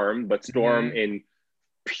Storm, but Storm in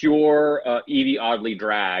pure Evie Oddly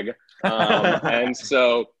drag. And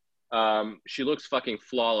so she looks fucking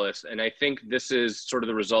flawless. And I think this is sort of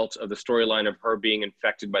the result of the storyline of her being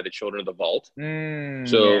infected by the Children of the Vault.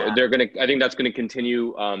 I think that's going to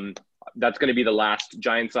continue. That's going to be the last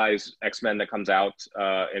giant size X-Men that comes out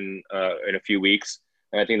in a few weeks.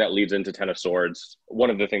 And I think that leads into Ten of Swords. One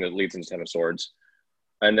of the things that leads into Ten of Swords.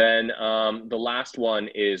 And then the last one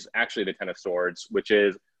is actually the Ten of Swords, which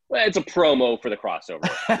is, it's a promo for the crossover.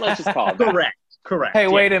 Let's just call it that. Correct. Hey,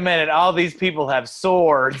 wait a minute. All these people have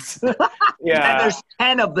swords. And there's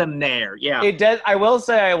 10 of them there. Yeah. It does. I will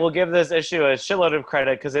say I will give this issue a shitload of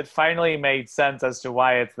credit because it finally made sense as to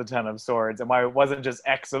why it's the Ten of Swords and why it wasn't just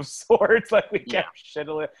X of Swords like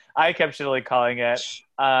I kept shittily calling it.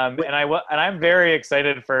 And I'm very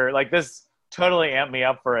excited for this. Totally amped me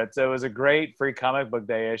up for it. So it was a great free comic book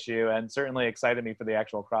day issue and certainly excited me for the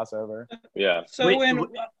actual crossover. Yeah. So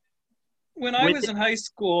when I was in high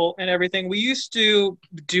school and everything, we used to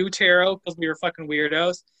do tarot because we were fucking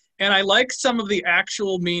weirdos. And I liked some of the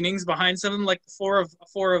actual meanings behind some of them, like the four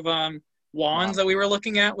of wands that we were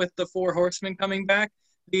looking at with the four horsemen coming back.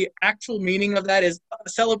 The actual meaning of that is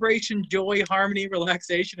celebration, joy, harmony,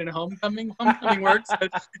 relaxation, and homecoming. Homecoming works.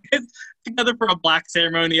 It's together for a black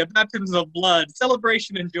ceremony, a baptism of blood,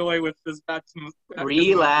 celebration and joy with this baptism of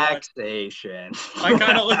relaxation. I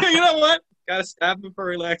kind of, you know what? Gotta stab them for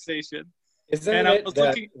relaxation. Isn't it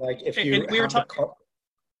that, if you have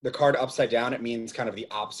the card upside down, it means kind of the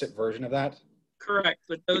opposite version of that? Correct,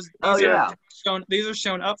 but these are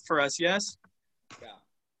shown up for us, yes?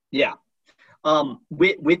 Yeah.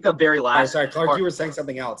 With the very last. Sorry, Clark, you were saying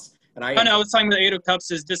something else, and I was talking about the Eight of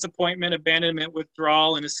Cups is disappointment, abandonment,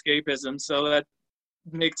 withdrawal, and escapism. So that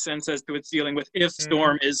makes sense as to its dealing with if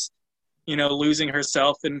Storm is, losing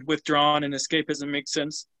herself and withdrawn, and escapism makes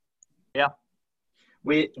sense. Yeah.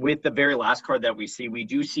 With the very last card that we see, we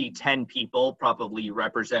do see 10 people probably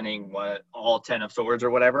representing all 10 of Swords or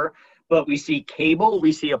whatever. But we see Cable,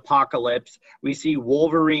 we see Apocalypse, we see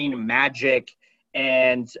Wolverine, Magic,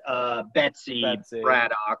 and Betsy.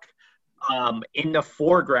 Braddock in the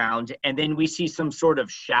foreground. And then we see some sort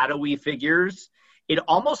of shadowy figures. It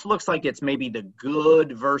almost looks like it's maybe the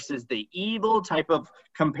good versus the evil type of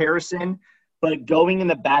comparison. But going in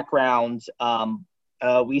the background,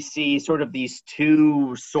 we see sort of these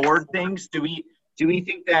two sword things. Do we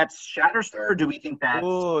think that's Shatterstar, or do we think that's...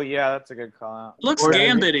 Oh, yeah, that's a good call out. Looks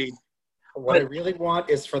Gambit-y. What I really want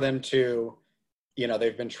is for them to,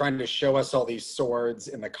 they've been trying to show us all these swords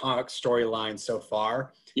in the comic storyline so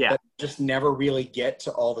far. Yeah. But just never really get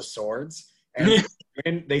to all the swords. And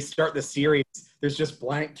when they start the series, there's just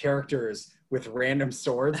blank characters with random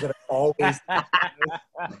swords that are always...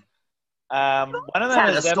 One of them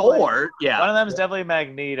is definitely sword. Yeah. One of them is definitely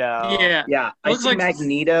Magneto. Yeah. I see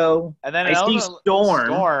Magneto. And then I see Storm.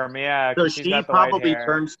 Storm, yeah. So she probably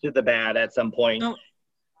turns to the bad at some point. No,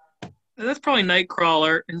 that's probably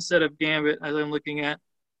Nightcrawler instead of Gambit, as I'm looking at.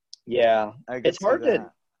 Yeah. It's hard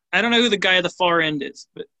to... I don't know who the guy at the far end is,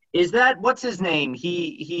 but... Is that... What's his name?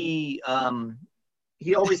 He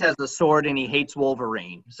always has the sword and he hates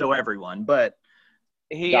Wolverine. So everyone, but...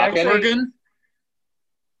 Gorgon?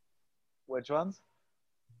 Which ones?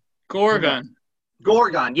 Gorgon.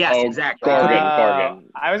 Gorgon, yes, exactly. Gorgon.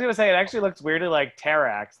 I was going to say, it actually looks weirdly like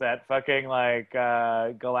Terrax, that fucking,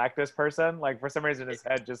 Galactus person. For some reason, his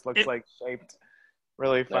head just looks shaped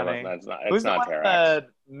really funny. No, Who's not the one Terrax. in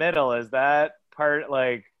the middle? Is that part,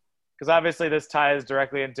 because obviously this ties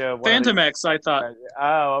directly into... Phantom X, I thought.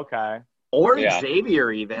 Oh, okay. Or Yeah.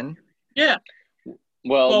 Xavier even. Yeah.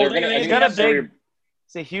 Well, they're gonna. he's I got a think big-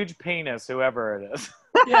 It's a huge penis, whoever it is.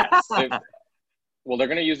 Yes. Well, they're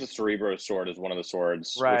gonna use the Cerebro sword as one of the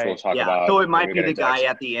swords, which Right. we'll talk Yeah, about. so it when might we be get the into guy X.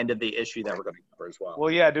 at the end of the issue that we're going to cover as well.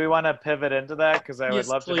 Well, yeah. Do we want to pivot into that? Because I would Yes,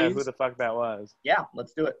 love to know who please. the fuck that was. Yeah,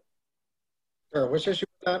 let's do it. Sure. Which issue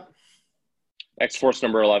was that? X-Force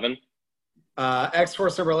number 11.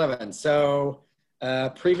 X-Force number 11. So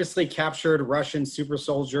previously captured Russian super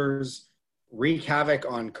soldiers wreak havoc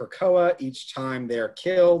on Krakoa. Each time they're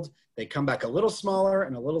killed, they come back a little smaller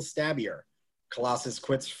and a little stabbier. Colossus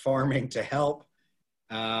quits farming to help.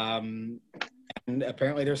 And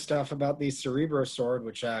apparently there's stuff about the Cerebro sword,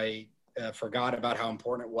 which I forgot about how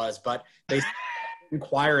important it was. But they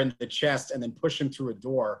inquire in the chest and then push him through a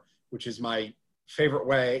door, which is my favorite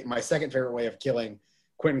way, my second favorite way of killing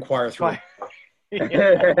Quentin Quire through.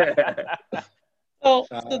 So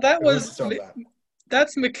that who was saw that?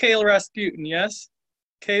 that's Mikhail Rasputin, yes?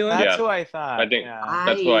 Kayla? That's Yeah. who I thought. I think Yeah.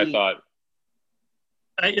 that's what I thought.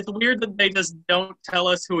 It's weird that they just don't tell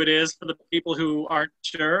us who it is for the people who aren't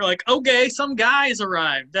sure. Like, okay, some guys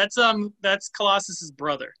arrived. That's Colossus's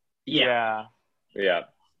brother. Yeah. Yeah.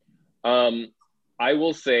 I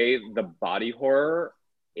will say the body horror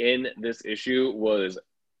in this issue was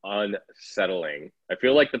unsettling. I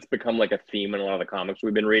feel like that's become like a theme in a lot of the comics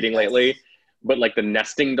we've been reading lately. But like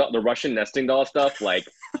the Russian nesting doll stuff, like,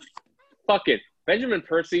 fuck it. Benjamin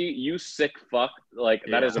Percy, you sick fuck. Like,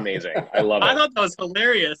 that is amazing. I love I it. thought that was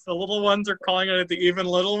hilarious. The little ones are calling it the even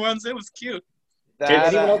little ones. It was cute. Did That,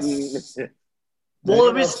 anyone uh, else? Well, it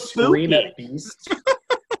anyone was else scream spooky. at Beast?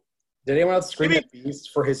 Did anyone else scream at Beast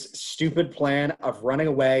for his stupid plan of running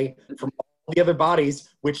away from all the other bodies,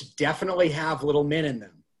 which definitely have little men in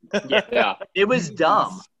them? Yeah. It was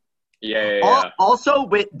dumb. Yeah. Also,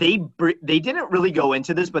 they didn't really go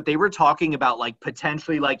into this, but they were talking about like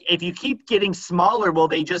potentially like if you keep getting smaller, will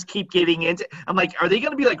they just keep getting into? I'm like, are they going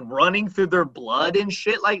to be like running through their blood and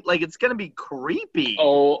shit? Like it's going to be creepy.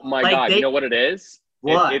 Oh my Like, god! they- You know what it is?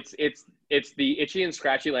 What? It's the Itchy and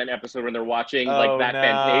Scratchy Land episode when they're watching oh, like that no.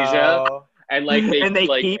 Fantasia and like they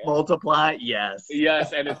like keep multiplying. Yes.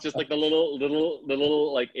 yes, and it's just like the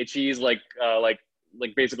little like Itchy's like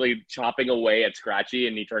basically chopping away at Scratchy,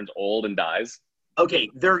 and he turns old and dies. Okay,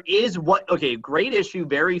 great issue,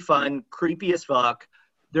 very fun, creepy as fuck.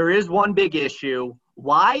 There is one big issue.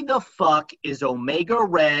 Why the fuck is Omega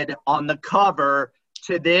Red on the cover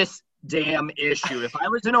to this damn issue? If I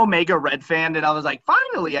was an Omega Red fan and I was like,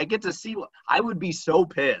 finally, I get to see what, I would be so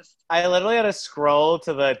pissed. I literally had to scroll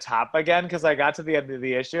to the top again because I got to the end of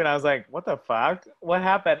the issue and I was like, what the fuck? What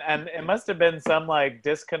happened? And it must have been some like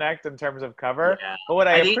disconnect in terms of cover. Yeah. But what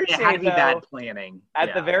I think it had appreciate to be though, bad planning.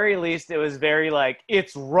 at the very least, it was very like,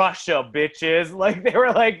 it's Russia, bitches. Like they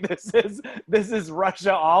were like, this is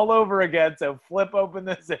Russia all over again. So flip open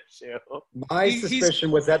this issue. My suspicion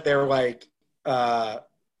was that they're like,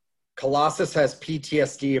 Colossus has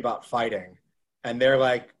PTSD about fighting. And they're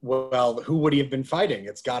like, well, who would he have been fighting?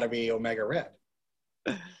 It's got to be Omega Red.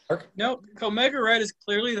 No, Omega Red is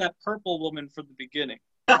clearly that purple woman from the beginning.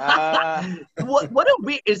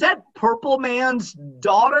 Is that Purple Man's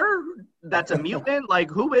daughter? That's a mutant? Like,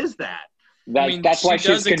 who is that? That's why she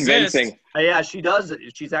she's does exist. convincing. Yeah, she does.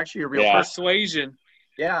 She's actually a real Yeah. person. Persuasion.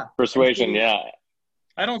 Yeah. Persuasion, yeah.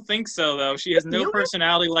 I don't think so, though. She has no Really?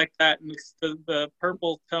 personality like that, and the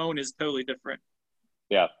purple tone is totally different.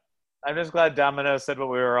 Yeah. I'm just glad Domino said what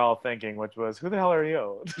we were all thinking, which was, who the hell are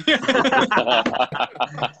you?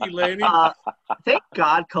 Elaine. Thank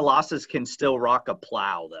God Colossus can still rock a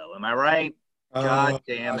plow, though. Am I right? God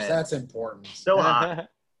damn gosh, it. That's important. So hot.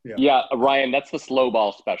 Yeah, Ryan, that's the slow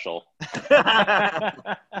ball special.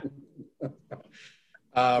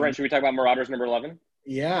 Brent, should we talk about Marauders number 11?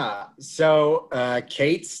 Yeah. So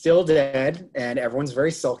Kate's still dead, and everyone's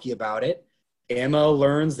very sulky about it. Emma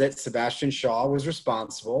learns that Sebastian Shaw was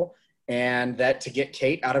responsible, and that to get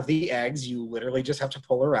Kate out of the eggs, you literally just have to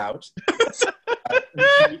pull her out.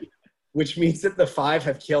 Which means that the five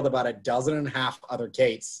have killed about 12.5 other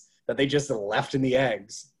Kates that they just left in the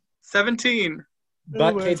eggs. 17.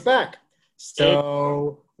 But Kate's back.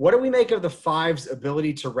 So what do we make of the five's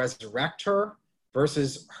ability to resurrect her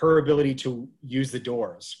versus her ability to use the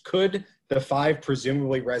doors? Could the five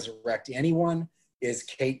presumably resurrect anyone? Is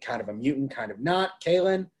Kate kind of a mutant, kind of not?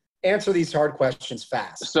 Kaylin, answer these hard questions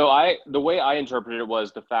fast. So the way I interpreted it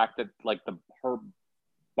was the fact that like her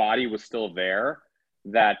body was still there,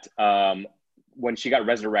 that when she got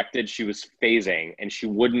resurrected, she was phasing and she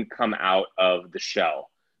wouldn't come out of the shell.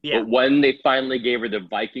 Yeah. But when they finally gave her the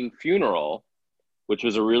Viking funeral, which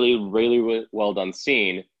was a really, really, really well done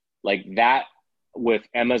scene, like that with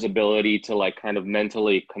Emma's ability to like kind of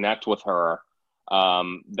mentally connect with her,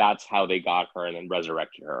 that's how they got her and then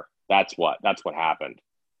resurrected her. That's what happened.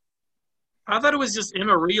 I thought it was just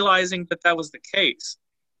Emma realizing that was the case.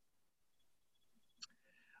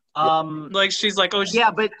 Like she's like, oh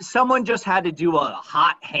yeah, but someone just had to do a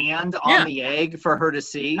hot hand on the egg for her to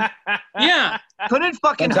see. Yeah, couldn't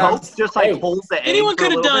fucking Hope just like hold the egg? Anyone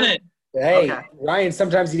could have done it. Hey, okay. Ryan,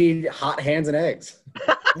 sometimes you need hot hands and eggs.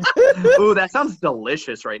 Ooh, that sounds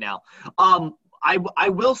delicious right now. I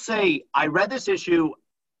will say I read this issue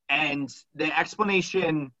and the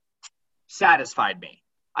explanation satisfied me.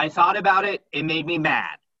 I thought about it, it made me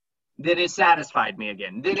mad. Then it satisfied me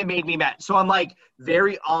again. Then it made me mad. So I'm like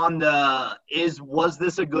very on the was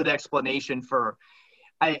this a good explanation for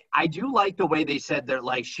I do like the way they said they're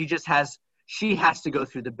like she has to go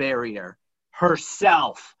through the barrier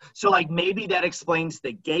herself. So like maybe that explains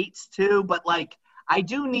the gates too, but like I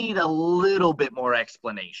do need a little bit more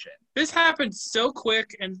explanation. This happened so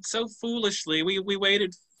quick and so foolishly. We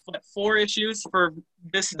waited 4 issues for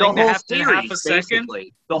this thing to happen in half a second.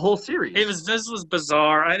 The whole series. This was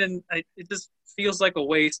bizarre. It just feels like a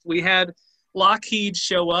waste. We had Lockheed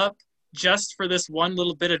show up just for this one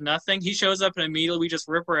little bit of nothing. He shows up and immediately we just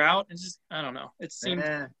rip her out. It's just, I don't know. It seemed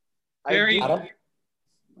very...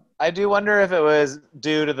 I do wonder if it was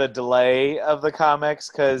due to the delay of the comics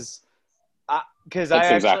because I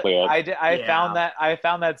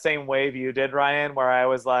found that same wave you did, Ryan, where I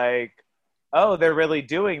was like, oh, they're really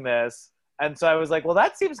doing this. And so I was like, well,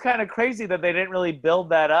 that seems kind of crazy that they didn't really build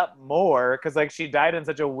that up more because like she died in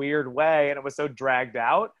such a weird way and it was so dragged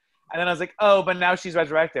out. And then I was like, oh, but now she's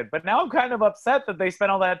resurrected. But now I'm kind of upset that they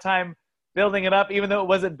spent all that time building it up, even though it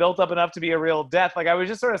wasn't built up enough to be a real death. Like I was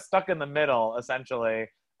just sort of stuck in the middle, essentially.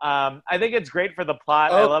 I think it's great for the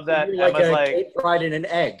plot. I love that Emma's like Kate fried in an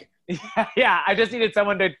egg. Yeah, I just needed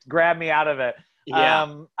someone to grab me out of it.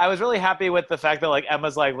 Yeah. I was really happy with the fact that like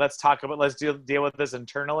Emma's like, let's deal with this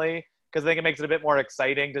internally because I think it makes it a bit more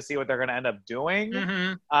exciting to see what they're going to end up doing.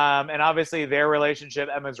 Mm-hmm. And obviously their relationship,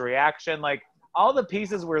 Emma's reaction, like all the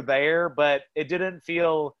pieces were there, but it didn't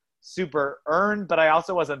feel super earned. But I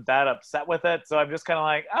also wasn't that upset with it, so I'm just kind of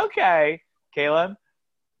like, okay, Kaylin.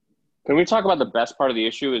 Can we talk about the best part of the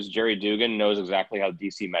issue is Jerry Dugan knows exactly how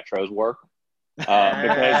DC Metros work. Because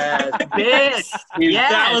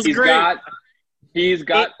that was great. He's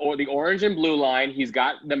got the orange and blue line. He's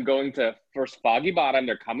got them going to first Foggy Bottom.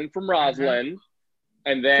 They're coming from Roslyn.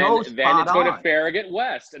 And then it's going to Farragut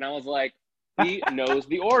West. And I was like, he knows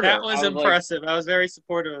the order. That was impressive. I was very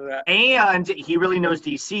supportive of that. And he really knows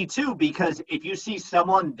DC too, because if you see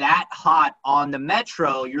someone that hot on the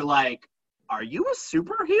Metro, you're like, are you a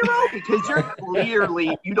superhero? Because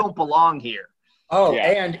you don't belong here. Oh,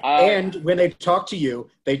 yeah. And when they talk to you,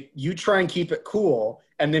 you try and keep it cool,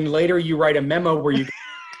 and then later you write a memo where you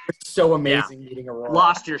it's so amazing meeting Aurora.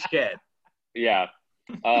 Lost your shit. Yeah.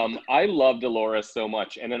 I love Dolores so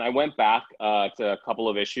much. And then I went back to a couple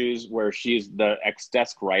of issues where she's the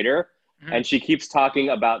ex-desk writer, and she keeps talking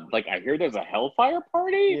about, like, I hear there's a Hellfire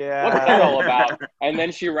party? Yeah. What's that all about? And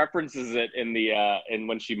then she references it in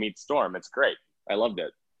when she meets Storm. It's great. I loved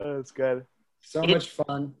it. That's good. So much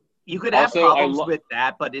fun. You could have problems with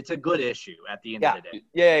that, but it's a good issue at the end of the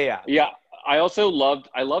day. Yeah. I also loved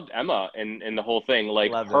Emma in the whole thing.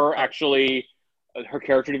 Like her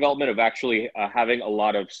character development of actually having a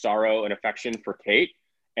lot of sorrow and affection for Kate.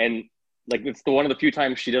 And like, it's one of the few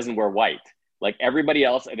times she doesn't wear white. Like everybody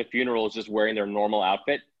else at a funeral is just wearing their normal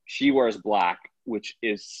outfit. She wears black, which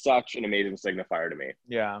is such an amazing signifier to me.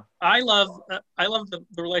 Yeah. I love the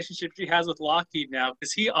relationship she has with Lockheed now,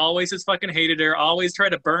 because he always has fucking hated her, always tried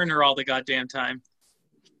to burn her all the goddamn time.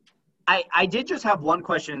 I did just have one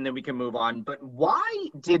question and then we can move on, but why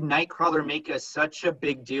did Nightcrawler make such a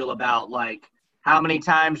big deal about, like, how many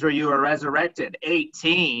times were you resurrected?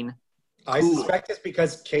 18. I suspect it's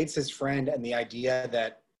because Kate's his friend, and the idea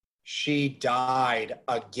that she died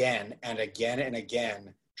again and again and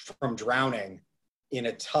again from drowning in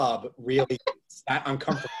a tub really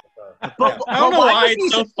uncomfortable for her. But I don't know why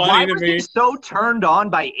it's so funny to me. Why was he so turned on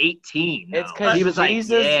by 18? It's because he was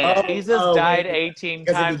Jesus died 18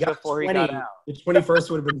 times before he got out. The 21st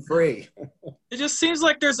would have been free. It just seems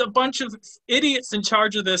like there's a bunch of idiots in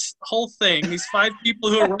charge of this whole thing. These 5 people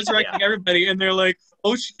who are resurrecting everybody, and they're like,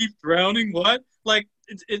 "Oh, she keeps drowning. What?" Like,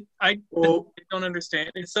 I don't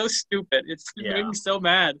understand. It's so stupid. It made me so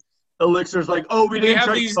mad. Elixir's like, "Oh, we didn't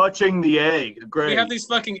try touching the egg." Great. We have these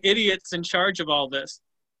fucking idiots in charge of all this.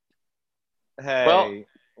 Hey,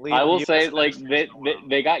 well, I will say, like,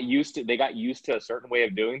 they got used to a certain way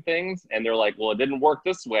of doing things, and they're like, well, it didn't work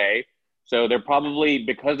this way, so they're probably,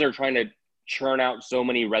 because they're trying to churn out so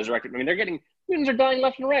many resurrected. I mean, they're getting Mutants are dying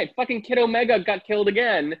left and right. Fucking Kid Omega got killed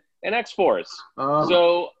again in X-Force.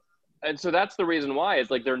 So that's the reason why. It's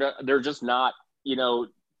like they're just not,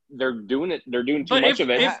 they're doing too much of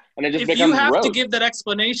it, and it just becomes if you have gross. to give that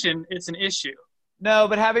explanation, it's an issue. No,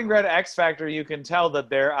 but having read X Factor, you can tell that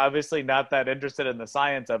they're obviously not that interested in the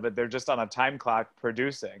science of it. They're just on a time clock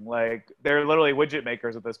producing. Like, they're literally widget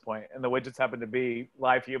makers at this point, and the widgets happen to be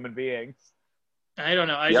live human beings. I don't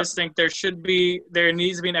know. I just think there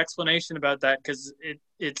needs to be an explanation about that, because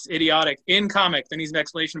it's idiotic. In comic, there needs an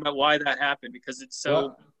explanation about why that happened, because it's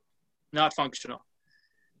so not functional.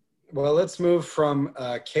 Well, let's move from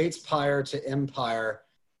Kate's Pyre to Empire.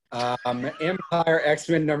 Empire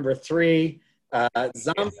X-Men number 3.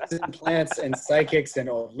 Zombies and plants and psychics and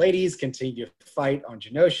old ladies continue to fight on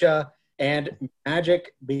Genosha, and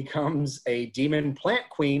Magic becomes a demon plant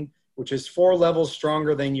queen, which is 4 levels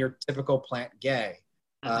stronger than your typical plant gay.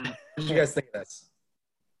 What did you guys think of this?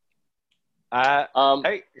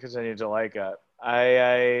 I continue to like it.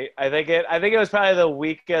 I think it was probably the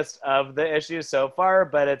weakest of the issues so far,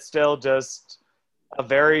 but it's still just a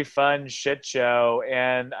very fun shit show,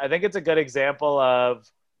 and I think it's a good example of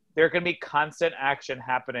there can be constant action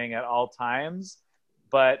happening at all times,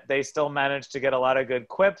 but they still manage to get a lot of good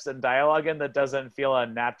quips and dialogue in that doesn't feel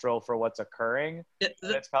unnatural for what's occurring.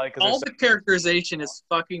 It's probably because all the characterization is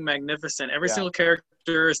fucking magnificent. Every single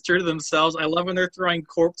character is true to themselves. I love when they're throwing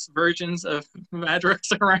corpse versions of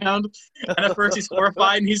Madrox around, and at first he's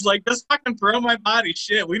horrified, and he's like, just fucking throw my body.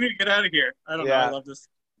 Shit, we need to get out of here. I don't know. I love this.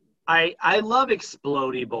 I love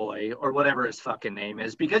Explodey Boy, or whatever his fucking name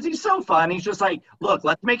is, because he's so fun. He's just like, look,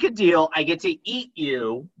 let's make a deal. I get to eat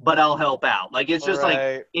you, but I'll help out. Like, it's just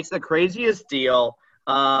like, it's the craziest deal.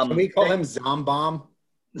 Can we call him Zombomb?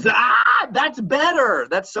 That's better.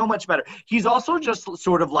 That's so much better. He's also just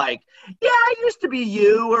sort of like, yeah, I used to be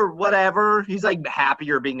you or whatever. He's like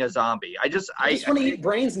happier being a zombie. I just want to eat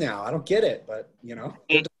brains now. I don't get it, but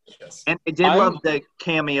and I did love the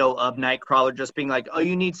cameo of Nightcrawler just being like, oh,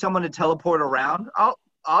 you need someone to teleport around?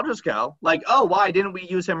 I'll just go. Like, oh, why didn't we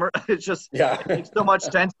use him? It's just, it makes so much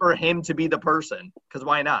sense for him to be the person, because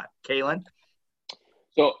why not? Kaylin?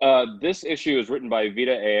 So this issue is written by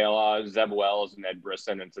Vita Ayala, Zeb Wells, and Ed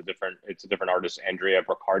Brisson. It's a different artist, Andrea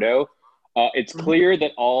Ricardo. It's clear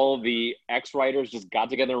that all the X-writers just got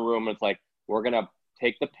together in a room and it's like, we're going to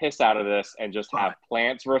take the piss out of this and just have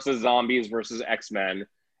plants versus zombies versus X-Men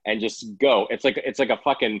and just go. It's like a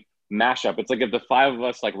fucking mashup. It's like if the 5 of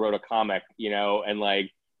us like wrote a comic, and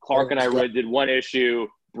like Clark and I did one issue,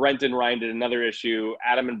 Brent and Ryan did another issue,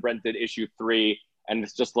 Adam and Brent did issue 3. And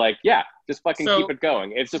it's just like, just fucking keep it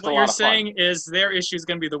going. It's just a lot of fun. What you're saying is their issue is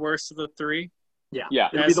going to be the worst of the 3? Yeah.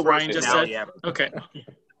 It'll be the worst. Ryan just said? Okay.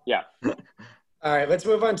 Yeah. All right, let's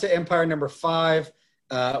move on to Empire number 5.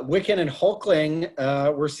 Wiccan and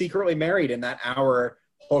Hulkling were secretly married in that hour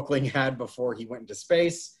Hulkling had before he went into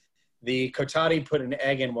space. The Kotati put an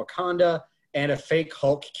egg in Wakanda, and a fake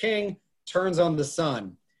Hulk King turns on the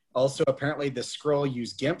sun. Also, apparently, the Skrull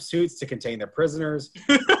use GIMP suits to contain their prisoners.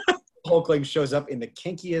 Hulkling shows up in the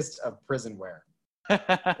kinkiest of prison wear.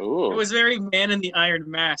 It was very Man in the Iron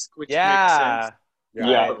Mask, which makes sense.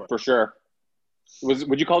 Yeah, for sure.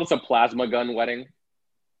 Would you call this a plasma gun wedding?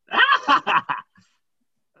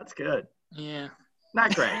 That's good. Yeah.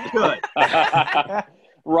 Not great. Good.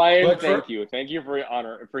 Ryan, thank you. Thank you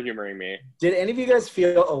for humoring me. Did any of you guys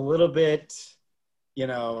feel a little bit,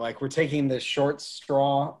 like we're taking the short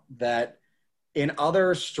straw that in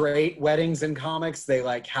other straight weddings in comics, they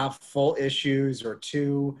like have full issues or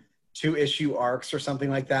two issue arcs or something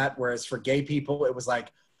like that. Whereas for gay people, it was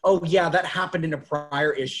like, oh yeah, that happened in a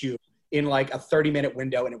prior issue in like a 30-minute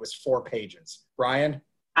window and it was 4 pages. Brian?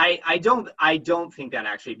 I don't think that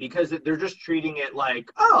actually, because they're just treating it like,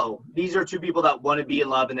 oh, these are 2 people that want to be in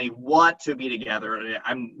love and they want to be together.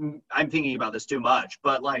 I'm thinking about this too much,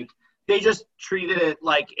 but like, they just treated it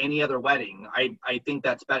like any other wedding. I think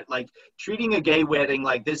that's better. Like treating a gay wedding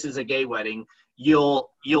like this is a gay wedding, you'll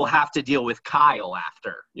have to deal with Kyle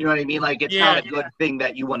after. You know what I mean? Like it's not a good thing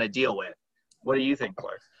that you want to deal with. What do you think,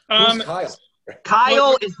 Clark? Who's Kyle?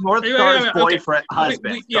 Kyle is North Star's boyfriend,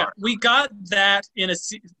 husband. We got that in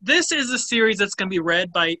this is a series that's going to be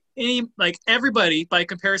read by everybody by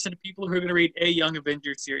comparison to people who are going to read a Young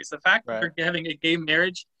Avengers series. The fact that they're having a gay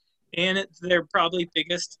marriage and it's their probably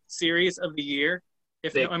biggest series of the year.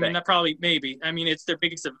 It's their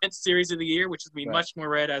biggest event series of the year, which has been much more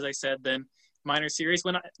read, as I said, than minor series.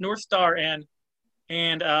 When North Star and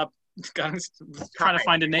God, I'm trying to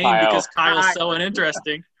find a name because Kyle's so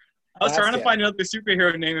uninteresting. I was trying to find another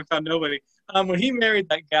superhero name and found nobody. When he married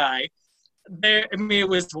that guy, it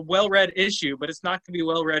was a well-read issue, but it's not going to be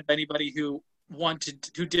well-read by anybody who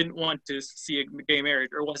didn't want to see a gay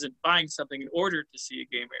marriage or wasn't buying something in order to see a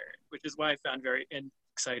gay marriage, which is why I found very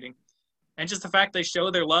exciting. And just the fact they show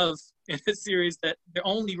their love in a series that the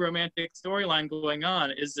only romantic storyline going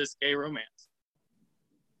on is this gay romance.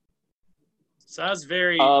 So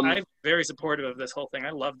I'm very supportive of this whole thing.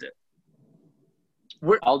 I loved it.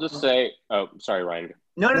 I'll just say, oh, sorry, Ryan.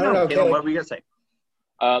 No. Caleb, what were you gonna say?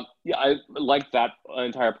 Yeah, I like that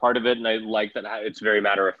entire part of it, and I like that it's very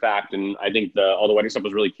matter of fact. And I think all the wedding stuff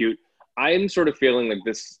was really cute. I'm sort of feeling like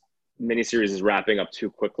this miniseries is wrapping up too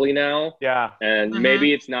quickly now. Yeah, and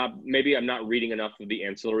maybe it's not. Maybe I'm not reading enough of the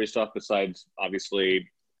ancillary stuff besides obviously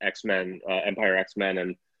X-Men, Empire X-Men,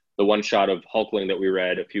 and the one shot of Hulkling that we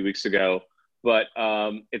read a few weeks ago. But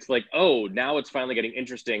it's like, oh, now it's finally getting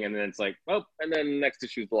interesting, and then it's like, oh, and then next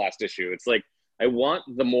issue is the last issue. It's like I want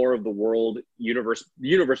the more of the world universe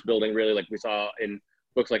building, really, like we saw in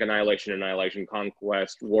books like Annihilation,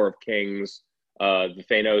 Conquest, War of Kings, the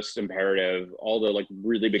Thanos Imperative, all the like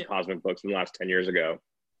really big cosmic books from the last 10 years ago.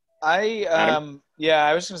 I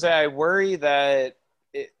was gonna say I worry that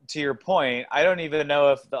to your point, I don't even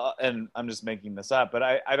know if and I'm just making this up, but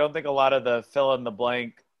I don't think a lot of the fill in the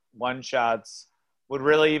blank one shots would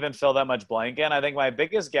really even fill that much blank in. I think my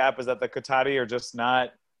biggest gap is that the Kotati are just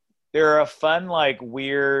not. They're a fun, like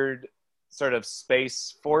weird sort of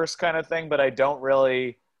Space Force kind of thing, but I don't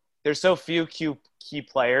really. There's so few key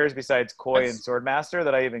players besides Koi and Swordmaster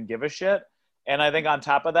that I even give a shit. And I think on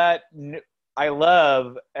top of that, I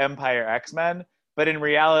love Empire X-Men, but in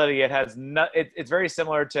reality, it has it's very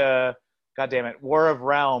similar to, God damn it, War of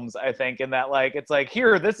Realms, I think, in that like it's like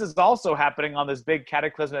here, this is also happening on this big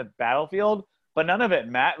cataclysmic battlefield, but none of it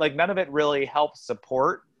none of it really helps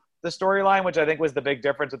support the storyline, which I think was the big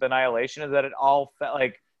difference with Annihilation, is that it all felt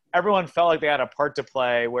like everyone felt like they had a part to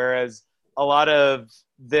play, whereas a lot of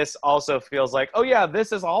this also feels like, oh yeah,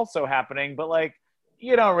 this is also happening, but like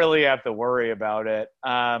you don't really have to worry about it.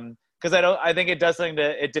 Because I think it does something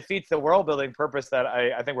it defeats the world building purpose that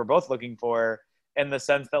I think we're both looking for, in the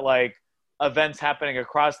sense that like events happening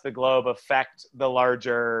across the globe affect the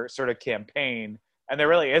larger sort of campaign. And there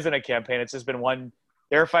really isn't a campaign. It's just been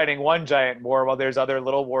they're fighting one giant war while there's other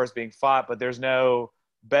little wars being fought, but there's no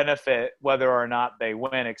benefit whether or not they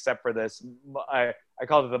win, except for this, I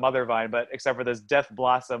called it the Mother Vine, but except for this death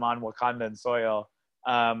blossom on Wakandan soil.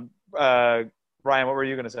 Ryan, what were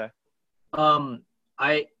you going to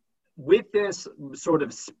say? With this sort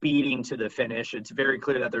of speeding to the finish, it's very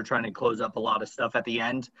clear that they're trying to close up a lot of stuff at the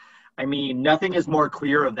end. I mean, nothing is more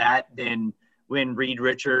clear of that than when Reed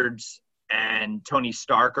Richards and Tony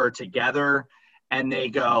Stark are together and they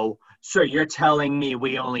go, so you're telling me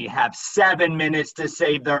we only have 7 minutes to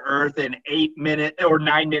save the Earth and 8 minutes or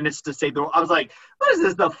 9 minutes to save the world? I was like, what is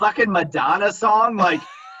this, the fucking Madonna song? Like,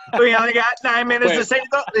 we only got 9 minutes to save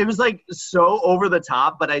the. It was like so over the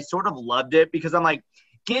top, but I sort of loved it because I'm like,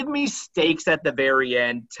 give me stakes at the very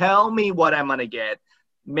end. Tell me what I'm going to get.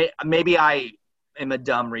 Maybe I am a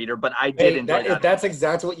dumb reader, but I did enjoy that. That's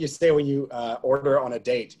exactly what you say when you order on a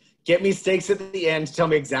date. Get me steaks at the end. Tell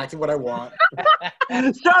me exactly what I want.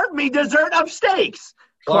 Serve me dessert of steaks.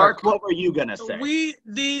 Clark, what were you going to say?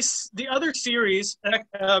 The other series,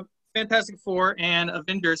 Fantastic Four and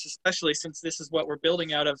Avengers, especially since this is what we're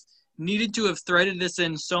building out of, needed to have threaded this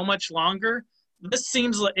in so much longer. This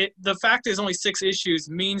seems like the fact there's only 6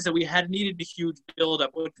 issues means that we had needed a huge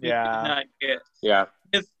build-up, which we did not get. Yeah.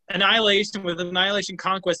 With Annihilation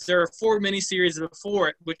Conquest, there are 4 miniseries before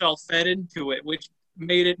it, which all fed into it, which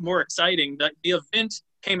made it more exciting. The event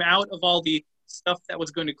came out of all the stuff that was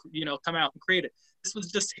going to, come out and create it. This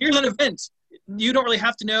was just, here's an event. You don't really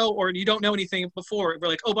have to know, or you don't know anything before. We're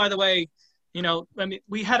like, oh, by the way,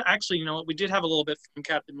 we had actually, we did have a little bit from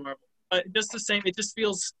Captain Marvel. But just the same, it just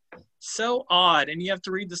feels so odd. And you have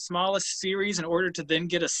to read the smallest series in order to then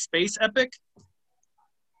get a space epic.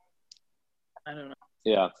 I don't know.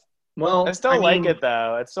 Yeah. Well, I still like it,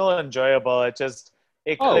 though. It's still enjoyable. It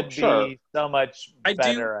could be so much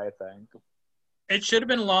better, I think. It should have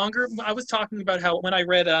been longer. I was talking about how when I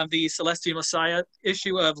read the Celestial Messiah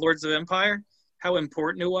issue of Lords of Empire, how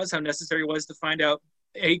important it was, how necessary it was to find out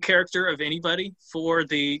a character of anybody for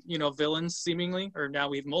the villains, seemingly, or now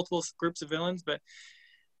we have multiple groups of villains, but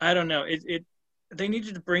I don't know. They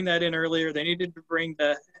needed to bring that in earlier. They needed to bring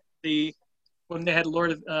the when they had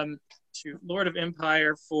Lord of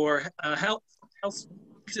Empire for what's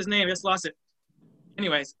his name? I just lost it.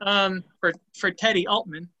 Anyways, for Teddy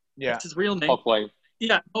Altman, that's his real name. Hulkling.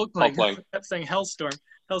 Yeah, Hulkling. I kept saying Hellstrom.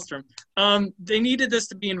 They needed this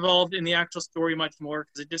to be involved in the actual story much more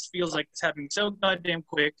because it just feels like it's happening so goddamn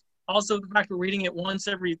quick. Also, the fact we're reading it once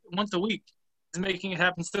a week. is making it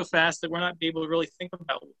happen so fast that we're not able to really think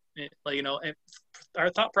about it. Like, you know, and our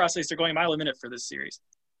thought processes are going a mile a minute for this series.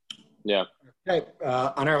 Yeah. Okay.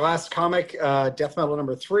 On our last comic, Death Metal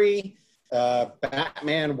number 3,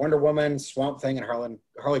 Batman, Wonder Woman, Swamp Thing, and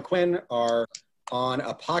Harley Quinn are on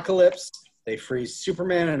Apocalypse. They free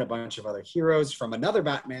Superman and a bunch of other heroes from another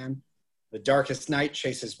Batman. The Darkest Night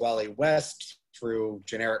chases Wally West through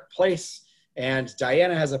Generic Place. And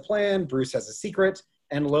Diana has a plan, Bruce has a secret,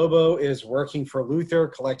 and Lobo is working for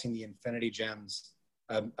Luthor, collecting the Infinity Gems.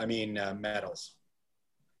 Metals.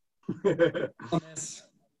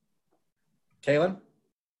 Kaylin?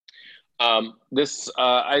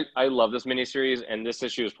 I love this miniseries, and this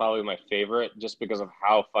issue is probably my favorite just because of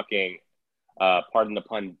how fucking, pardon the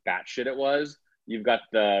pun, batshit it was. You've got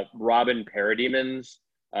the Robin parademons,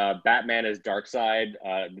 Batman as Darkseid,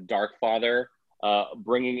 the Dark Father,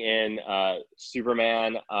 bringing in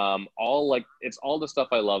Superman, it's all the stuff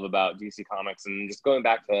I love about DC Comics. And just going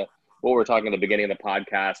back to what we were talking at the beginning of the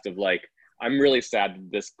podcast of like, I'm really sad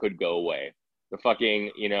that this could go away. The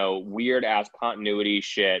fucking, weird ass continuity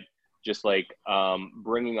shit, just like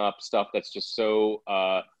bringing up stuff that's just so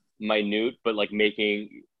minute, but like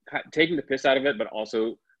taking the piss out of it, but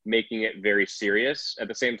also making it very serious at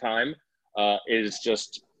the same time is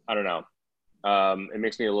just, I don't know. It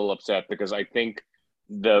makes me a little upset because I think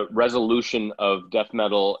the resolution of Death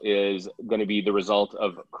Metal is going to be the result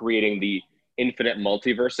of creating the infinite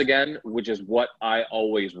multiverse again, which is what I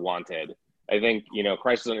always wanted. I think,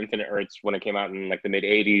 Crisis on Infinite Earths, when it came out in like the mid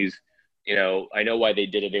 80s, I know why they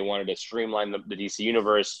did it. They wanted to streamline the DC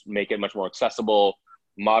universe, make it much more accessible,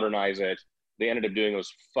 modernize it. They ended up doing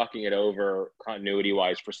was fucking it over continuity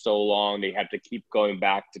wise for so long. They had to keep going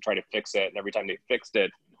back to try to fix it. And every time they fixed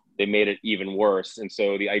it, they made it even worse. And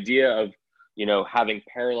so the idea of, having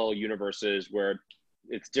parallel universes where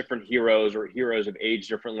it's different heroes or heroes have aged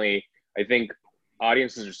differently, I think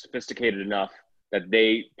audiences are sophisticated enough that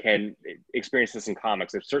they can experience this in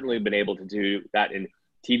comics. They've certainly been able to do that in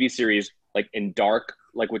TV series, like in Dark,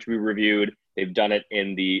 like which we reviewed. They've done it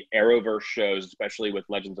in the Arrowverse shows, especially with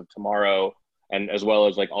Legends of Tomorrow, and as well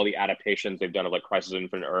as like all the adaptations they've done of like Crisis on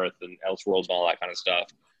Infinite Earth and Elseworlds and all that kind of stuff.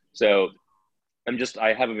 So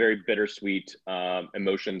I have a very bittersweet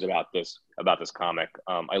emotions about this comic.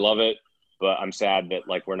 I love it, but I'm sad that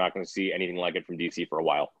like we're not going to see anything like it from DC for a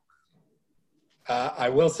while. I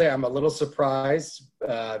will say I'm a little surprised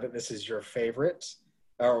that this is your favorite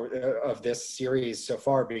of this series so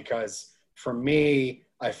far, because for me,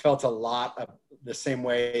 I felt a lot of the same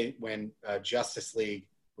way when Justice League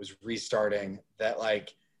was restarting, that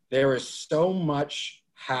like there was so much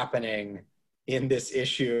happening in this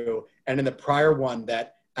issue and in the prior one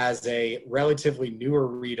that as a relatively newer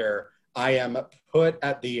reader, I am put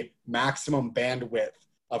at the maximum bandwidth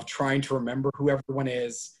of trying to remember who everyone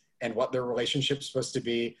is and what their relationship's supposed to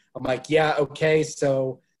be. I'm like, yeah, okay,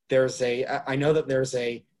 so I know that there's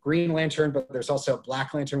a Green Lantern, but there's also a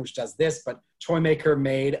Black Lantern, which does this, but Toymaker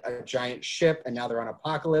made a giant ship, and now they're on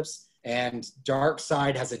Apocalypse, and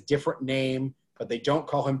Darkseid has a different name, but they don't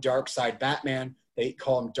call him Darkseid Batman. They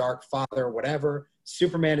call him Dark Father, whatever.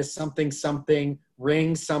 Superman is something,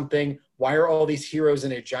 Ring something. Why are all these heroes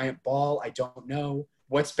in a giant ball? I don't know.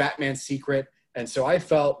 What's Batman's secret? And so I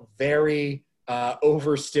felt very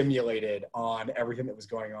overstimulated on everything that was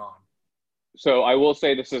going on. So I will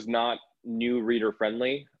say this is not new reader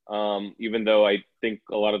friendly, even though I think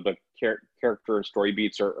a lot of the character story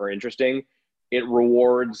beats are interesting. It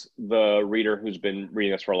rewards the reader who's been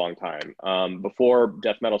reading this for a long time. Before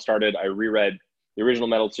Death Metal started, I reread the original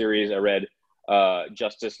Metal series. I read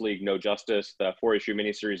Justice League No Justice, the 4-issue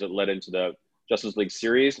miniseries that led into the Justice League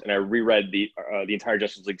series, and I reread the entire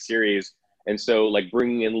Justice League series. And so, like,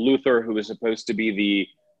 bringing in Luthor, who is supposed to be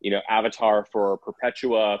the avatar for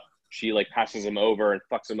Perpetua, she like passes him over and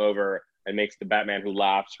fucks him over and makes the Batman Who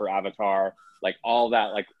Laughs her avatar. Like all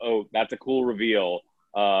that, like, oh, that's a cool reveal.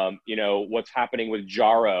 What's happening with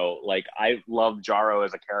Jarro? Like, I love Jarro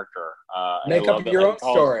as a character. Make up your own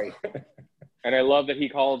story. And I love that he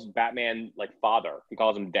calls Batman like father. He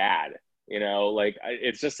calls him dad.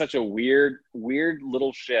 It's just such a weird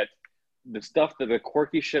little shit. The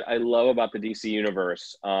quirky shit I love about the DC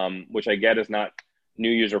universe, which I get is not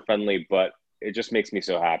new user friendly, but it just makes me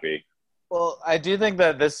so happy. Well, I do think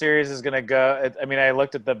that this series is going to go. I mean, I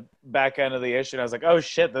looked at the back end of the issue and I was like, oh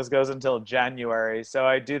shit, this goes until January. So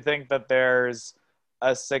I do think that there's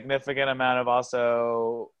a significant amount of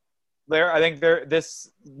also there. I think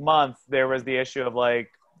this month there was the issue of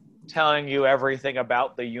like telling you everything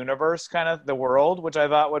about the universe, kind of the world, which I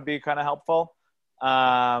thought would be kind of helpful.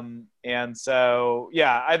 And so,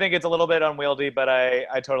 yeah, I think it's a little bit unwieldy, but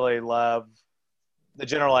I totally love the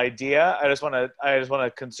general idea. I just want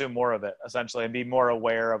to consume more of it, essentially, and be more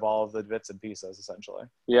aware of all of the bits and pieces, essentially.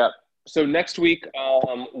 Yeah. So next week,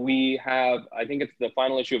 we have, I think it's the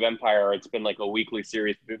final issue of Empire. It's been like a weekly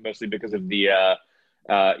series, mostly because of the,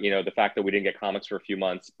 the fact that we didn't get comics for a few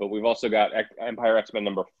months. But we've also got Empire X-Men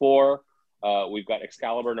number 4. We've got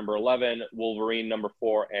Excalibur number 11, Wolverine number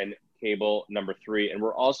 4, and Cable number 3. And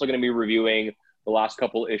we're also going to be reviewing the last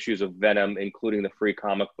couple issues of Venom, including the free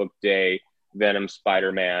comic book day Venom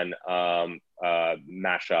Spider-Man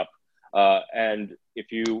mashup. And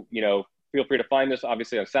if you feel free to find this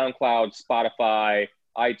obviously on SoundCloud, Spotify,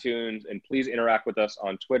 iTunes, and please interact with us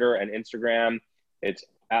on Twitter and Instagram. It's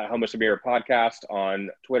at Homo Superior Podcast on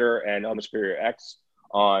Twitter and Homo Superior X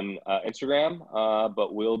on Instagram.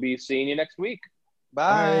 But we'll be seeing you next week.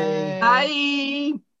 Bye. Bye.